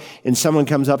book, and someone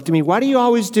comes up to me, why do you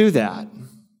always do that?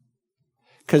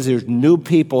 Because there's new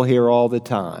people here all the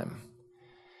time.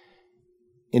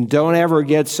 And don't ever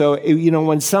get so,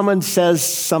 when someone says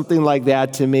something like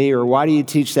that to me, or why do you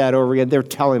teach that over again, they're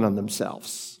telling on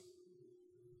themselves.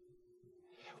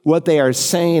 What they are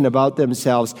saying about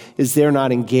themselves is they're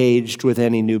not engaged with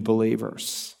any new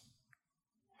believers.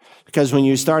 Because when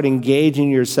you start engaging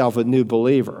yourself with new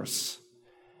believers,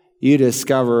 you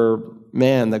discover,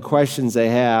 man, the questions they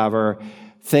have are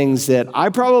things that I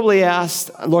probably asked.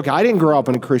 Look, I didn't grow up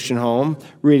in a Christian home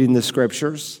reading the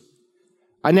scriptures.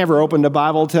 I never opened a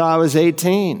Bible till I was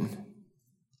 18.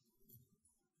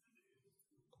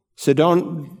 So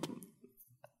don't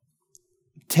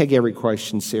take every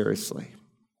question seriously.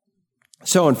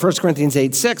 So in 1 Corinthians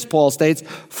 8:6, Paul states,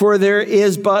 for there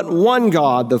is but one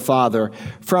God, the Father,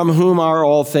 from whom are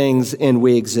all things, and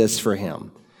we exist for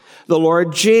him. The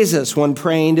Lord Jesus, when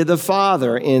praying to the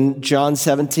Father in John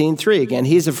 17:3, again,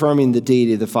 he's affirming the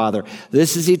deity of the Father.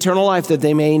 This is eternal life, that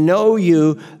they may know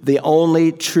you, the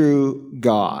only true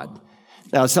God.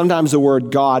 Now, sometimes the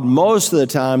word God, most of the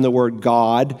time the word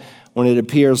God, when it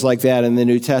appears like that in the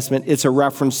New Testament, it's a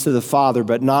reference to the Father,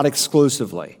 but not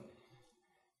exclusively.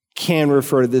 can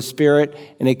refer to the Spirit,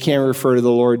 and it can refer to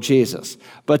the Lord Jesus.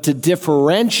 But to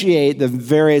differentiate the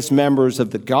various members of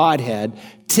the Godhead,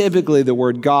 typically the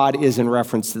word God is in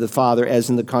reference to the Father, as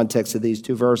in the context of these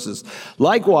two verses.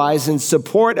 Likewise, in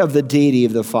support of the deity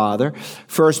of the Father,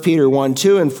 1 Peter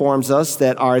 1:2 informs us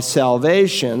that our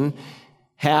salvation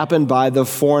happened by the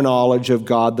foreknowledge of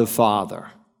God the Father.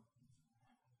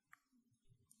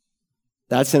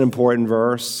 That's an important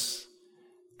verse.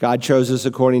 God chose us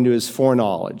according to his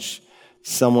foreknowledge.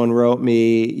 Someone wrote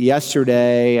me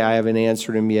yesterday, I haven't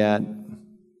answered him yet.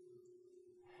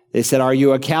 They said, are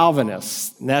you a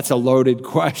Calvinist? And that's a loaded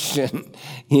question.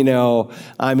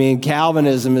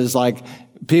 Calvinism is like,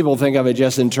 people think of it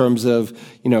just in terms of,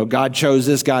 God chose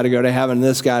this guy to go to heaven,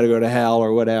 this guy to go to hell,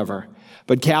 or whatever.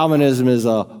 But Calvinism is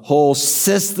a whole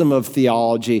system of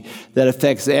theology that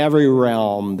affects every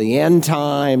realm, the end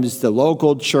times, the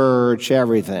local church,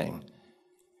 everything.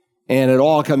 And it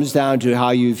all comes down to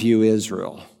how you view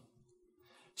Israel.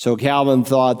 So Calvin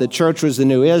thought the church was the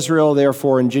new Israel,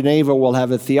 therefore in Geneva we'll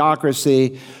have a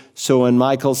theocracy. So when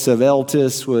Michael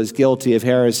Servetus was guilty of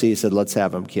heresy, he said, let's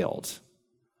have him killed.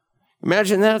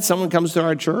 Imagine that. Someone comes to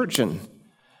our church and,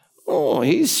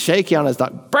 he's shaky on his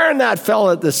dog. Burn that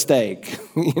fellow at the stake.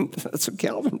 That's what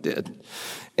Calvin did.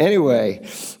 Anyway,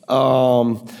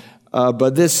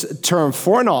 but this term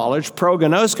foreknowledge,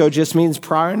 prognosko, just means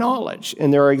prior knowledge.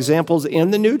 And there are examples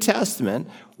in the New Testament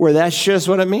where that's just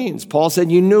what it means. Paul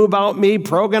said, you knew about me,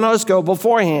 prognosko,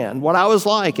 beforehand, what I was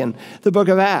like in the book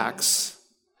of Acts.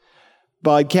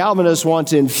 But Calvinists want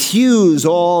to infuse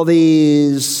all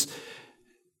these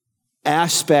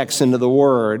aspects into the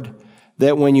word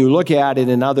that when you look at it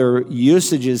in other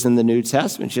usages in the New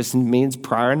Testament, it just means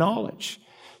prior knowledge.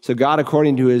 So God,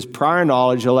 according to his prior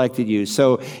knowledge, elected you.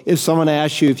 So if someone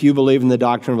asks you if you believe in the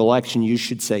doctrine of election, you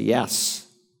should say yes.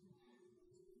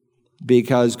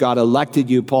 Because God elected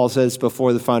you, Paul says,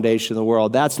 before the foundation of the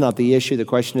world. That's not the issue. The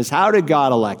question is, how did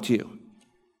God elect you?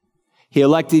 He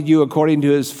elected you according to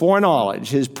his foreknowledge,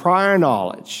 his prior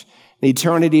knowledge. In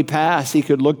eternity past, he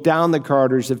could look down the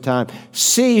corridors of time,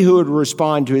 see who would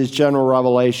respond to his general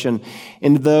revelation,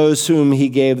 and those whom he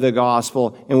gave the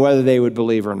gospel, and whether they would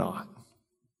believe or not.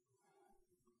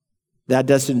 That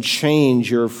doesn't change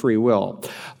your free will.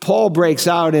 Paul breaks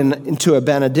out into a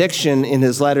benediction in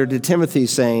his letter to Timothy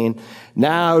saying,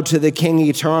 now to the King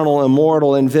eternal,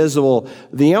 immortal, invisible,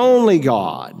 the only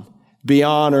God, be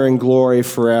honor and glory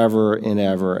forever and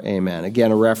ever. Amen.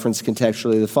 Again, a reference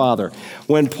contextually to the Father.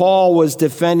 When Paul was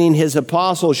defending his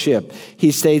apostleship,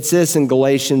 he states this in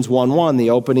Galatians 1:1,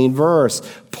 the opening verse.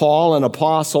 Paul, an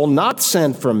apostle, not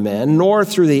sent from men, nor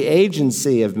through the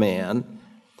agency of man,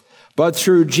 but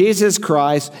through Jesus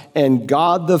Christ and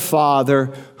God the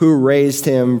Father who raised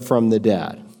him from the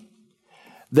dead.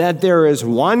 That there is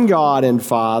one God and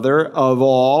Father of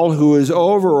all, who is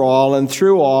over all and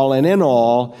through all and in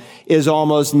all, is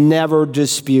almost never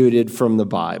disputed from the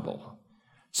Bible.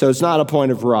 So it's not a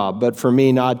point of rub, but for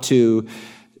me not to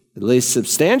at least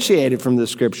substantiate it from the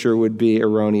Scripture would be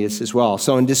erroneous as well.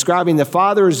 So in describing the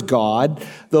Father as God,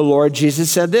 the Lord Jesus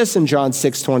said this in John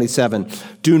 6:27,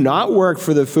 do not work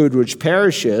for the food which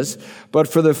perishes, but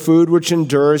for the food which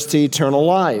endures to eternal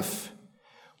life,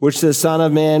 which the Son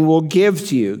of Man will give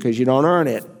to you, because you don't earn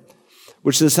it,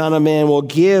 which the Son of Man will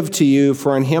give to you,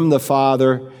 for in him the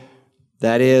Father,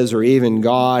 that is, or even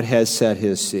God, has set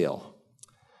his seal.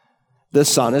 The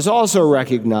Son is also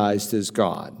recognized as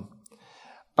God.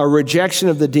 A rejection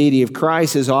of the deity of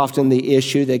Christ is often the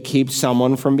issue that keeps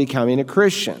someone from becoming a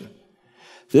Christian.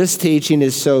 This teaching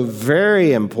is so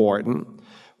very important,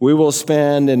 we will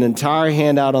spend an entire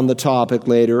handout on the topic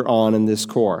later on in this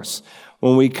course.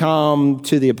 When we come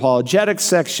to the apologetics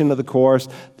section of the course,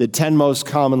 the 10 most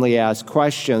commonly asked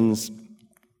questions,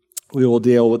 we will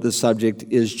deal with the subject,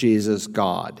 is Jesus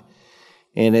God?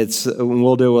 And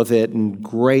we'll deal with it in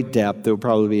great depth. There will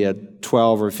probably be a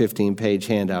 12 or 15-page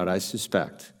handout, I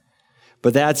suspect.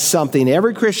 But that's something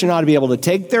every Christian ought to be able to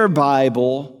take their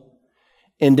Bible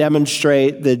and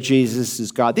demonstrate that Jesus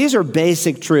is God. These are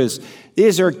basic truths.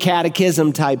 These are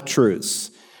catechism-type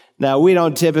truths. Now, we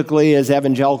don't typically, as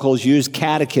evangelicals, use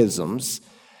catechisms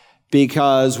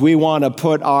because we want to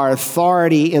put our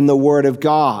authority in the Word of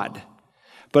God.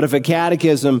 But if a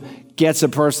catechism gets a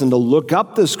person to look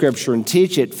up the Scripture and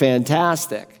teach it,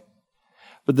 fantastic.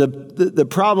 But the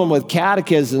problem with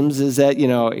catechisms is that,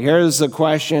 here's the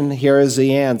question, here's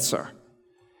the answer.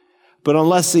 But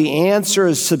unless the answer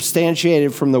is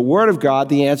substantiated from the Word of God,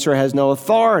 the answer has no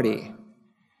authority.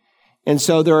 And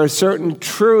so there are certain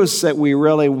truths that we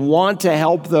really want to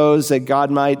help those that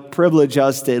God might privilege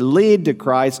us to lead to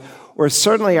Christ, or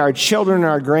certainly our children and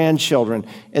our grandchildren.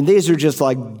 And these are just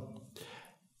like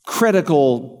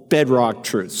critical bedrock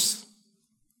truths.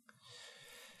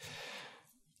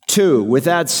 2, with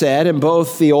that said, in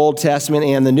both the Old Testament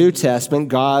and the New Testament,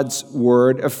 God's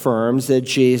word affirms that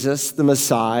Jesus, the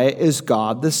Messiah, is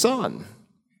God the Son.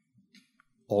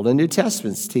 Old and New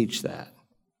Testaments teach that.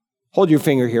 Hold your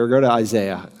finger here. Go to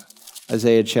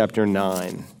Isaiah chapter 9.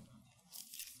 In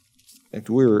fact,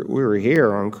 we were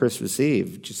here on Christmas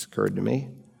Eve. It just occurred to me.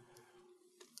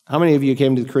 How many of you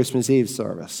came to the Christmas Eve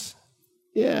service?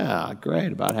 Yeah,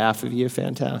 great. About half of you.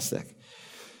 Fantastic.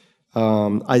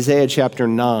 Isaiah chapter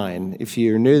 9. If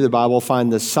you're new to the Bible,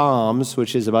 find the Psalms,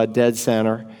 which is about dead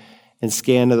center, and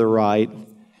scan to the right,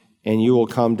 and you will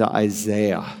come to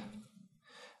Isaiah.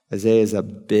 Isaiah is a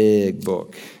big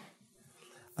book.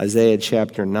 Isaiah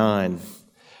chapter 9.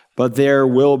 But there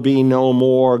will be no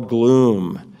more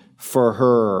gloom for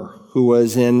her who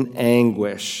was in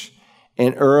anguish.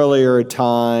 In earlier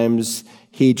times,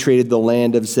 he treated the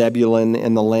land of Zebulun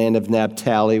and the land of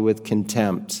Naphtali with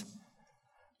contempt.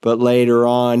 But later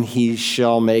on, he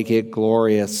shall make it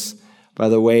glorious by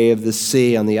the way of the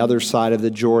sea on the other side of the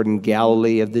Jordan,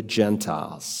 Galilee of the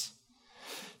Gentiles.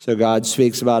 So God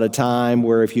speaks about a time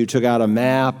where if you took out a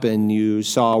map and you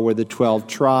saw where the 12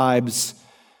 tribes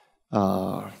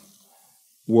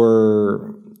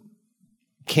were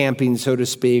camping, so to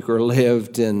speak, or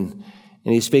lived, and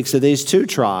he speaks of these 2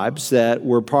 tribes that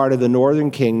were part of the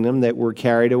northern kingdom that were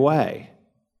carried away.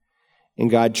 And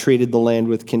God treated the land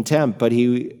with contempt. But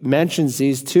he mentions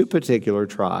these 2 particular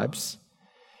tribes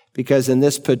because in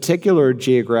this particular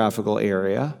geographical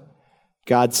area,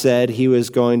 God said he was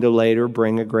going to later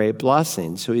bring a great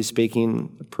blessing. So he's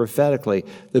speaking prophetically.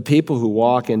 The people who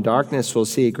walk in darkness will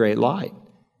see a great light.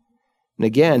 And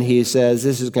again, he says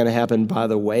this is going to happen by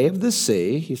the way of the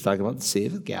sea. He's talking about the Sea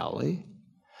of Galilee.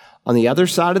 On the other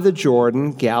side of the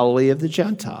Jordan, Galilee of the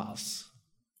Gentiles.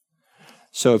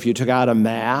 So if you took out a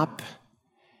map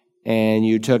and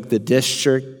you took the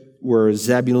district where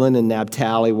Zebulun and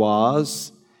Naphtali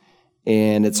was,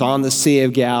 and it's on the Sea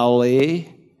of Galilee,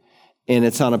 and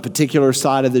it's on a particular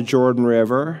side of the Jordan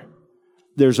River,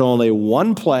 there's only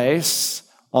one place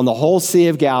on the whole Sea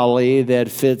of Galilee that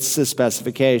fits the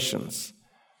specifications.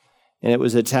 And it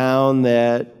was a town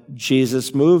that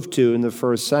Jesus moved to in the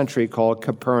first century called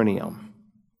Capernaum.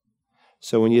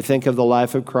 So when you think of the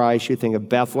life of Christ, you think of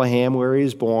Bethlehem, where he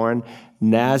was born,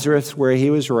 Nazareth, where he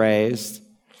was raised.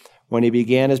 When he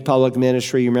began his public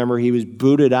ministry, you remember he was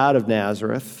booted out of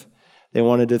Nazareth. They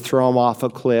wanted to throw him off a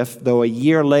cliff, though a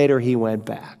year later he went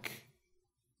back.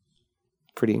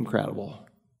 Pretty incredible.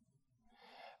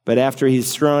 But after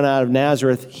he's thrown out of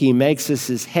Nazareth, he makes this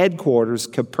his headquarters,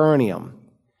 Capernaum.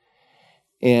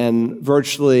 And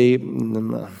virtually,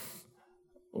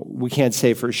 we can't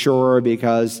say for sure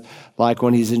because, like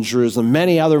when he's in Jerusalem,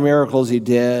 many other miracles he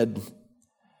did,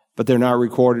 but they're not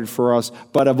recorded for us.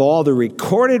 But of all the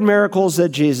recorded miracles that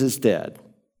Jesus did,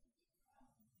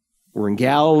 were in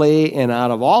Galilee, and out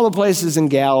of all the places in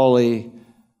Galilee,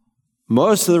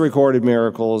 most of the recorded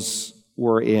miracles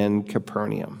were in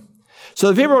Capernaum.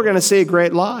 So the people are going to see a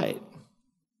great light.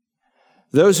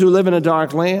 Those who live in a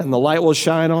dark land, the light will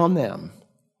shine on them.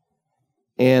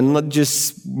 And let's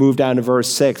just move down to verse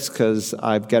 6 because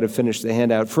I've got to finish the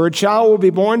handout. For a child will be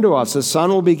born to us, a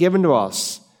son will be given to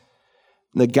us.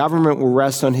 The government will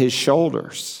rest on his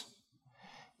shoulders.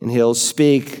 And he'll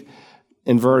speak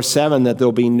in verse 7 that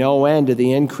there'll be no end to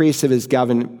the increase of his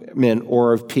government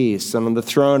or of peace, and on the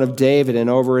throne of David and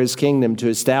over his kingdom to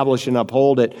establish and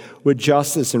uphold it with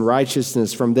justice and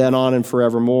righteousness from then on and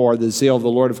forevermore. The zeal of the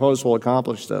Lord of hosts will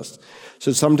accomplish this.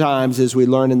 So sometimes, as we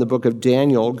learn in the book of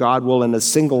Daniel, God will in a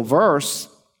single verse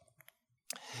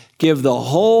give the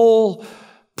whole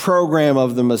program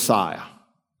of the Messiah.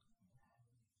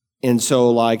 And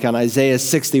so like on Isaiah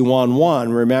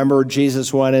 61:1, remember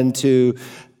Jesus went into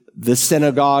the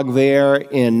synagogue there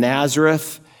in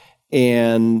Nazareth,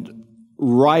 and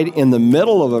right in the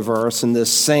middle of a verse in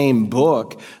this same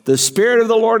book, the Spirit of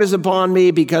the Lord is upon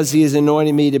me because he has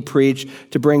anointed me to preach,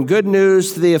 to bring good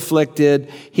news to the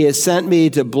afflicted. He has sent me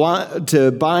to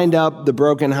bind up the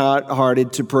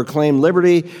brokenhearted, to proclaim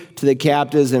liberty to the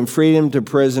captives and freedom to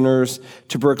prisoners,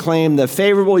 to proclaim the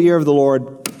favorable year of the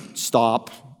Lord. Stop.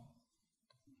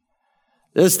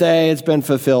 This day it's been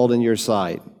fulfilled in your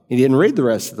sight. He didn't read the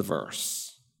rest of the verse.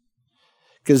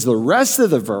 Because the rest of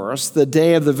the verse, the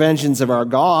day of the vengeance of our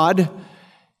God,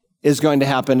 is going to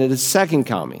happen at his second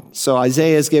coming. So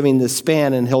Isaiah is giving the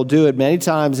span, and he'll do it many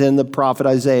times in the prophet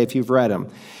Isaiah if you've read him.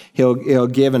 He'll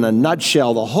give in a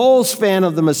nutshell the whole span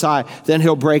of the Messiah, then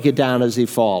he'll break it down as he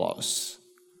follows.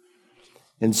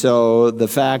 And so the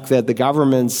fact that the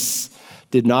government's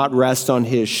did not rest on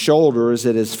his shoulders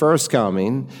at his first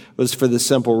coming was for the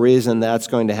simple reason that's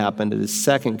going to happen at his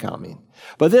second coming.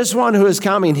 But this one who is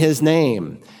coming, his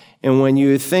name. And when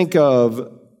you think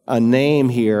of a name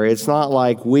here, it's not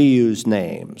like we use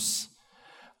names.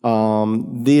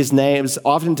 These names,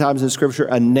 oftentimes in Scripture,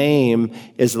 a name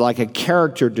is like a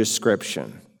character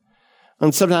description.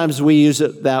 And sometimes we use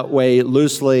it that way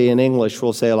loosely in English.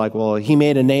 We'll say like, well, he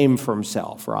made a name for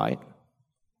himself, right?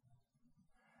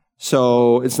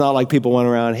 So it's not like people went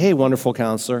around, hey, wonderful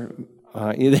counselor.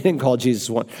 They didn't call Jesus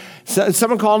one.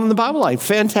 Someone called him the Bible line.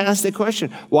 Fantastic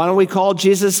question. Why don't we call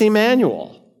Jesus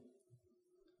Emmanuel?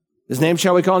 His name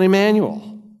shall we call him Emmanuel?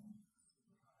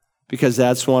 Because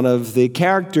that's one of the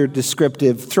character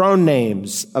descriptive throne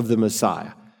names of the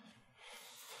Messiah.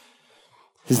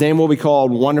 His name will be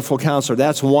called Wonderful Counselor.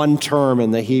 That's one term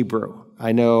in the Hebrew.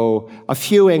 I know a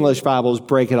few English Bibles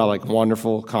break it up like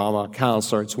wonderful,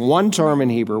 counselor. It's one term in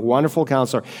Hebrew, Wonderful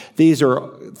Counselor. These are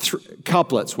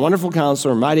couplets. Wonderful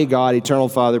Counselor, Mighty God, Eternal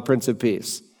Father, Prince of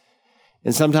Peace.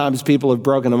 And sometimes people have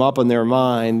broken them up in their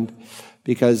mind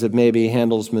because of maybe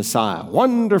Handel's Messiah.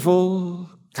 Wonderful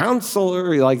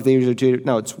Counselor, like these are two.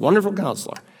 No, it's Wonderful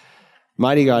Counselor.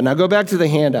 Mighty God. Now go back to the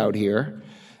handout here.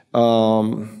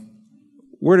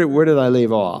 Where did I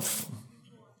leave off?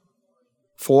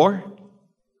 4?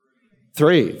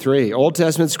 3. Old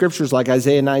Testament scriptures like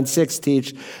Isaiah 9:6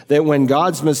 teach that when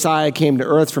God's Messiah came to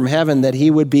earth from heaven, that he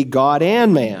would be God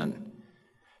and man.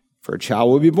 For a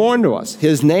child will be born to us.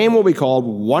 His name will be called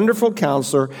Wonderful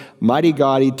Counselor, Mighty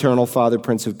God, Eternal Father,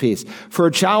 Prince of Peace. For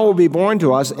a child will be born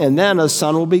to us, and then a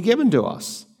son will be given to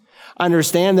us.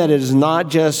 Understand that it is not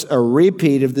just a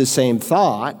repeat of the same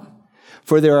thought,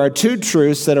 for there are two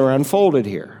truths that are unfolded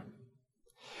here.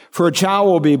 For a child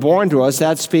will be born to us,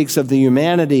 that speaks of the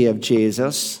humanity of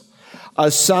Jesus. A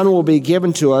son will be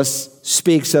given to us,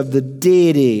 speaks of the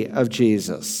deity of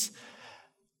Jesus.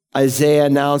 Isaiah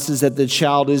announces that the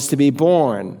child is to be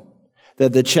born,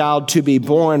 that the child to be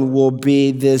born will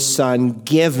be this son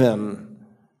given.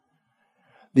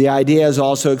 The idea is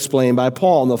also explained by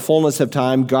Paul. In the fullness of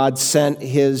time, God sent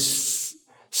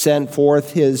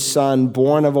forth his son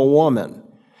born of a woman.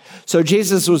 So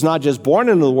Jesus was not just born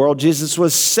into the world, Jesus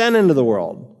was sent into the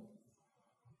world.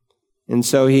 And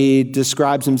so he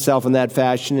describes himself in that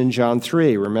fashion in John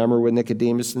 3. Remember with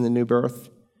Nicodemus in the new birth?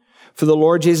 For the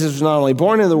Lord Jesus was not only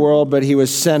born into the world, but he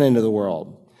was sent into the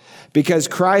world. Because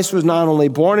Christ was not only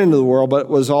born into the world, but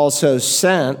was also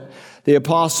sent, the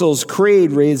Apostles'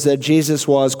 Creed reads that Jesus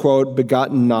was, quote,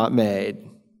 begotten, not made.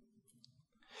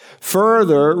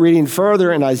 Reading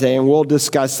further in Isaiah, and we'll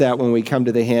discuss that when we come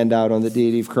to the handout on the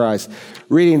deity of Christ.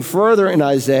 Reading further in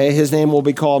Isaiah, his name will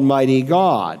be called Mighty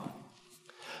God.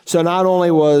 So not only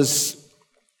was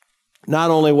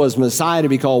Messiah to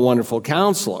be called Wonderful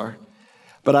Counselor,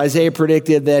 but Isaiah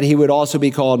predicted that he would also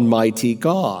be called Mighty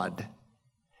God.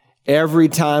 Every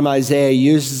time Isaiah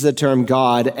uses the term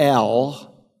God, El,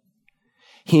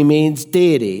 he means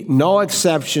deity. No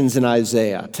exceptions in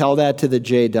Isaiah. Tell that to the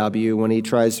JW when he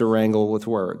tries to wrangle with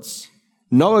words.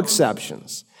 No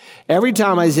exceptions. Every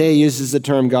time Isaiah uses the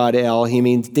term God, El, he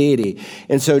means deity.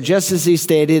 And so just as he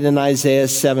stated in Isaiah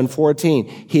 7:14,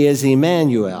 he is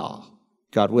Emmanuel,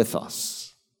 God with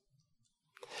us.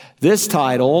 This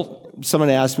title, someone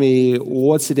asked me,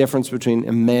 what's the difference between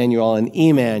Emmanuel and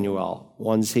Emmanuel?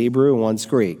 One's Hebrew and one's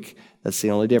Greek. That's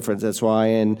the only difference. That's why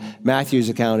in Matthew's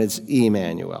account, it's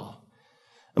Emmanuel.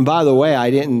 And by the way, I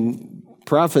didn't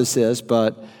preface this,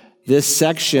 but this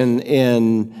section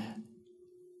in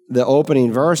the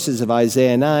opening verses of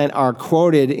Isaiah 9 are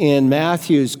quoted in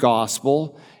Matthew's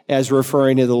gospel as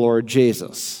referring to the Lord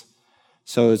Jesus.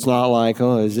 So it's not like,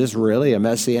 oh, is this really a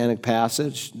messianic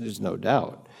passage? There's no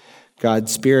doubt.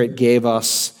 God's Spirit gave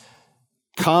us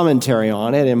commentary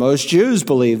on it, and most Jews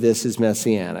believe this is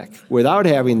messianic without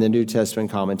having the New Testament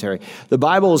commentary. The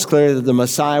Bible is clear that the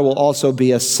Messiah will also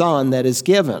be a son that is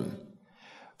given,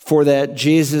 for that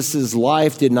Jesus'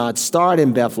 life did not start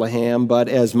in Bethlehem, but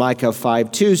as Micah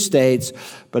 5:2 states,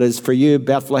 but as for you,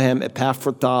 Bethlehem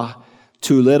Ephrathah,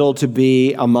 too little to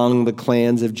be among the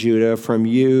clans of Judah, from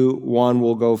you one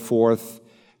will go forth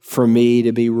for me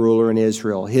to be ruler in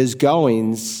Israel. His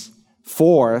goings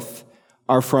forth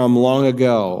are from long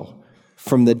ago,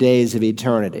 from the days of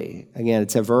eternity. Again,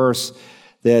 it's a verse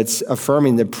that's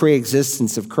affirming the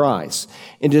preexistence of Christ.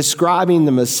 In describing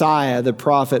the Messiah, the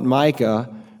prophet Micah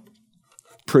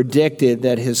predicted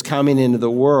that his coming into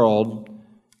the world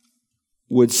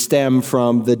would stem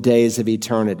from the days of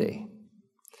eternity.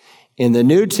 In the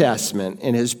New Testament,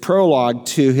 in his prologue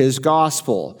to his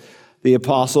gospel, the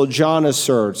Apostle John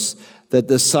asserts that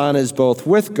the Son is both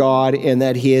with God and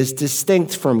that he is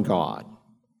distinct from God.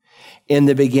 In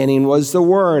the beginning was the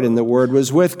Word, and the Word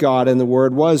was with God, and the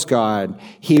Word was God.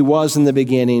 He was in the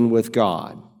beginning with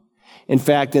God. In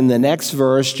fact, in the next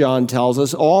verse, John tells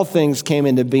us all things came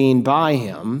into being by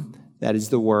him, that is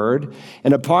the Word,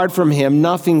 and apart from him,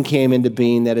 nothing came into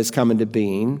being that has come into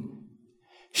being,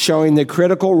 showing the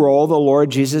critical role the Lord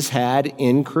Jesus had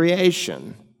in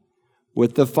creation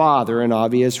with the Father, an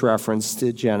obvious reference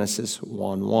to Genesis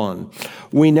 1:1.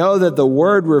 We know that the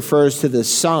Word refers to the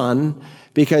Son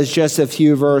because just a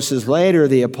few verses later,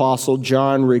 the Apostle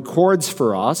John records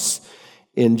for us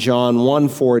in John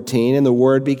 1:14, and the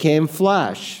Word became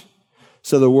flesh.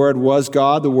 So the Word was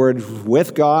God, the Word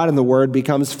with God, and the Word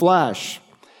becomes flesh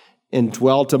and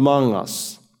dwelt among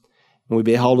us. And we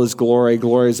beheld his glory,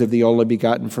 glories of the only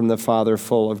begotten from the Father,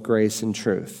 full of grace and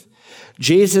truth.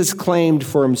 Jesus claimed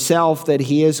for himself that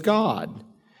he is God.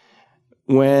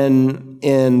 When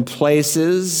in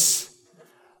places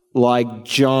like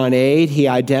John 8, he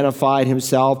identified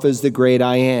himself as the great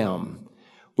I am,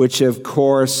 which of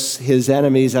course his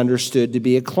enemies understood to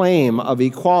be a claim of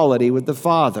equality with the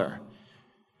Father.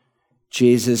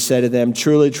 Jesus said to them,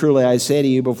 "Truly, truly, I say to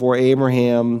you, before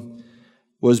Abraham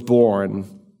was born,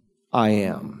 I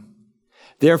am."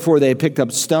 Therefore, they picked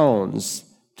up stones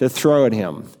to throw at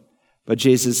him. But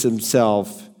Jesus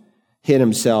himself hid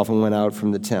himself and went out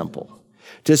from the temple.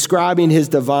 Describing his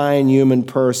divine human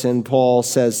person, Paul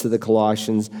says to the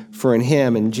Colossians, "For in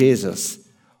him, in Jesus,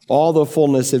 all the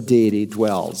fullness of deity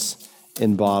dwells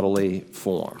in bodily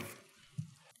form."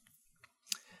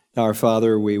 Now, our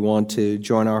Father, we want to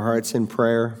join our hearts in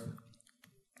prayer.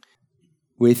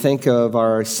 We think of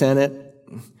our Senate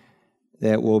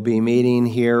that will be meeting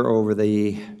here over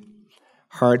the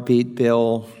heartbeat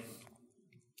bill.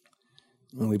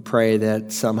 And we pray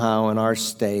that somehow in our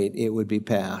state it would be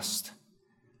passed,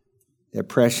 that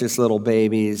precious little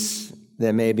babies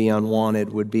that may be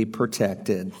unwanted would be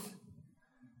protected,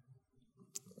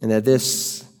 and that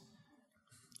this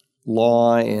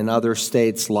law and other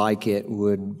states like it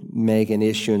would make an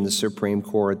issue in the Supreme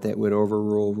Court that would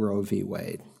overrule Roe v.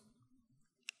 Wade.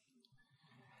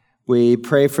 We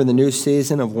pray for the new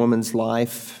season of women's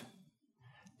life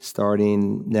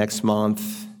starting next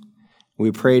month.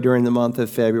 We pray during the month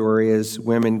of February as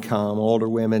women come, older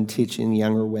women teaching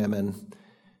younger women,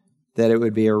 that it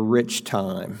would be a rich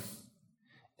time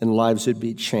and lives would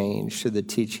be changed through the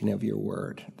teaching of your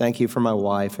word. Thank you for my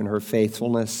wife and her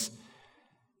faithfulness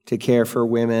to care for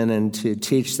women and to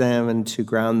teach them and to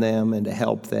ground them and to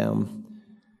help them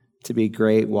to be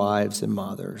great wives and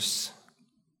mothers.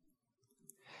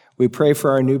 We pray for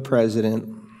our new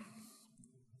president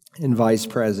and vice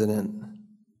president,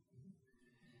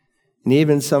 and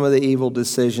even some of the evil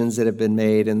decisions that have been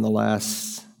made in the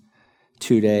last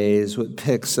 2 days with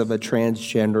pics of a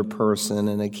transgender person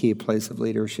in a key place of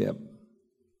leadership.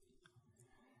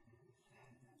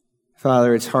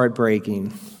 Father, it's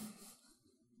heartbreaking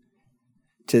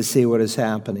to see what is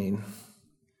happening,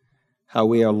 how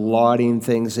we are lauding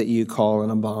things that you call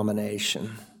an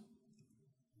abomination.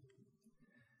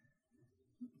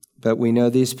 But we know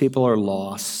these people are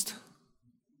lost,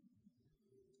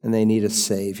 and they need a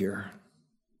Savior.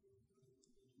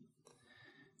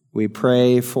 We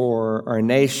pray for our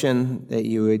nation that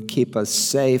you would keep us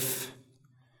safe,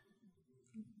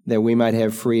 that we might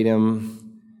have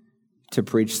freedom to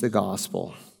preach the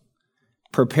gospel.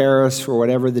 Prepare us for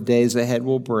whatever the days ahead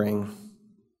will bring,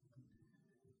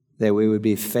 that we would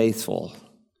be faithful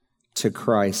to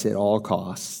Christ at all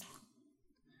costs.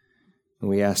 And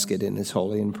we ask it in his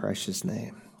holy and precious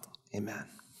name. Amen.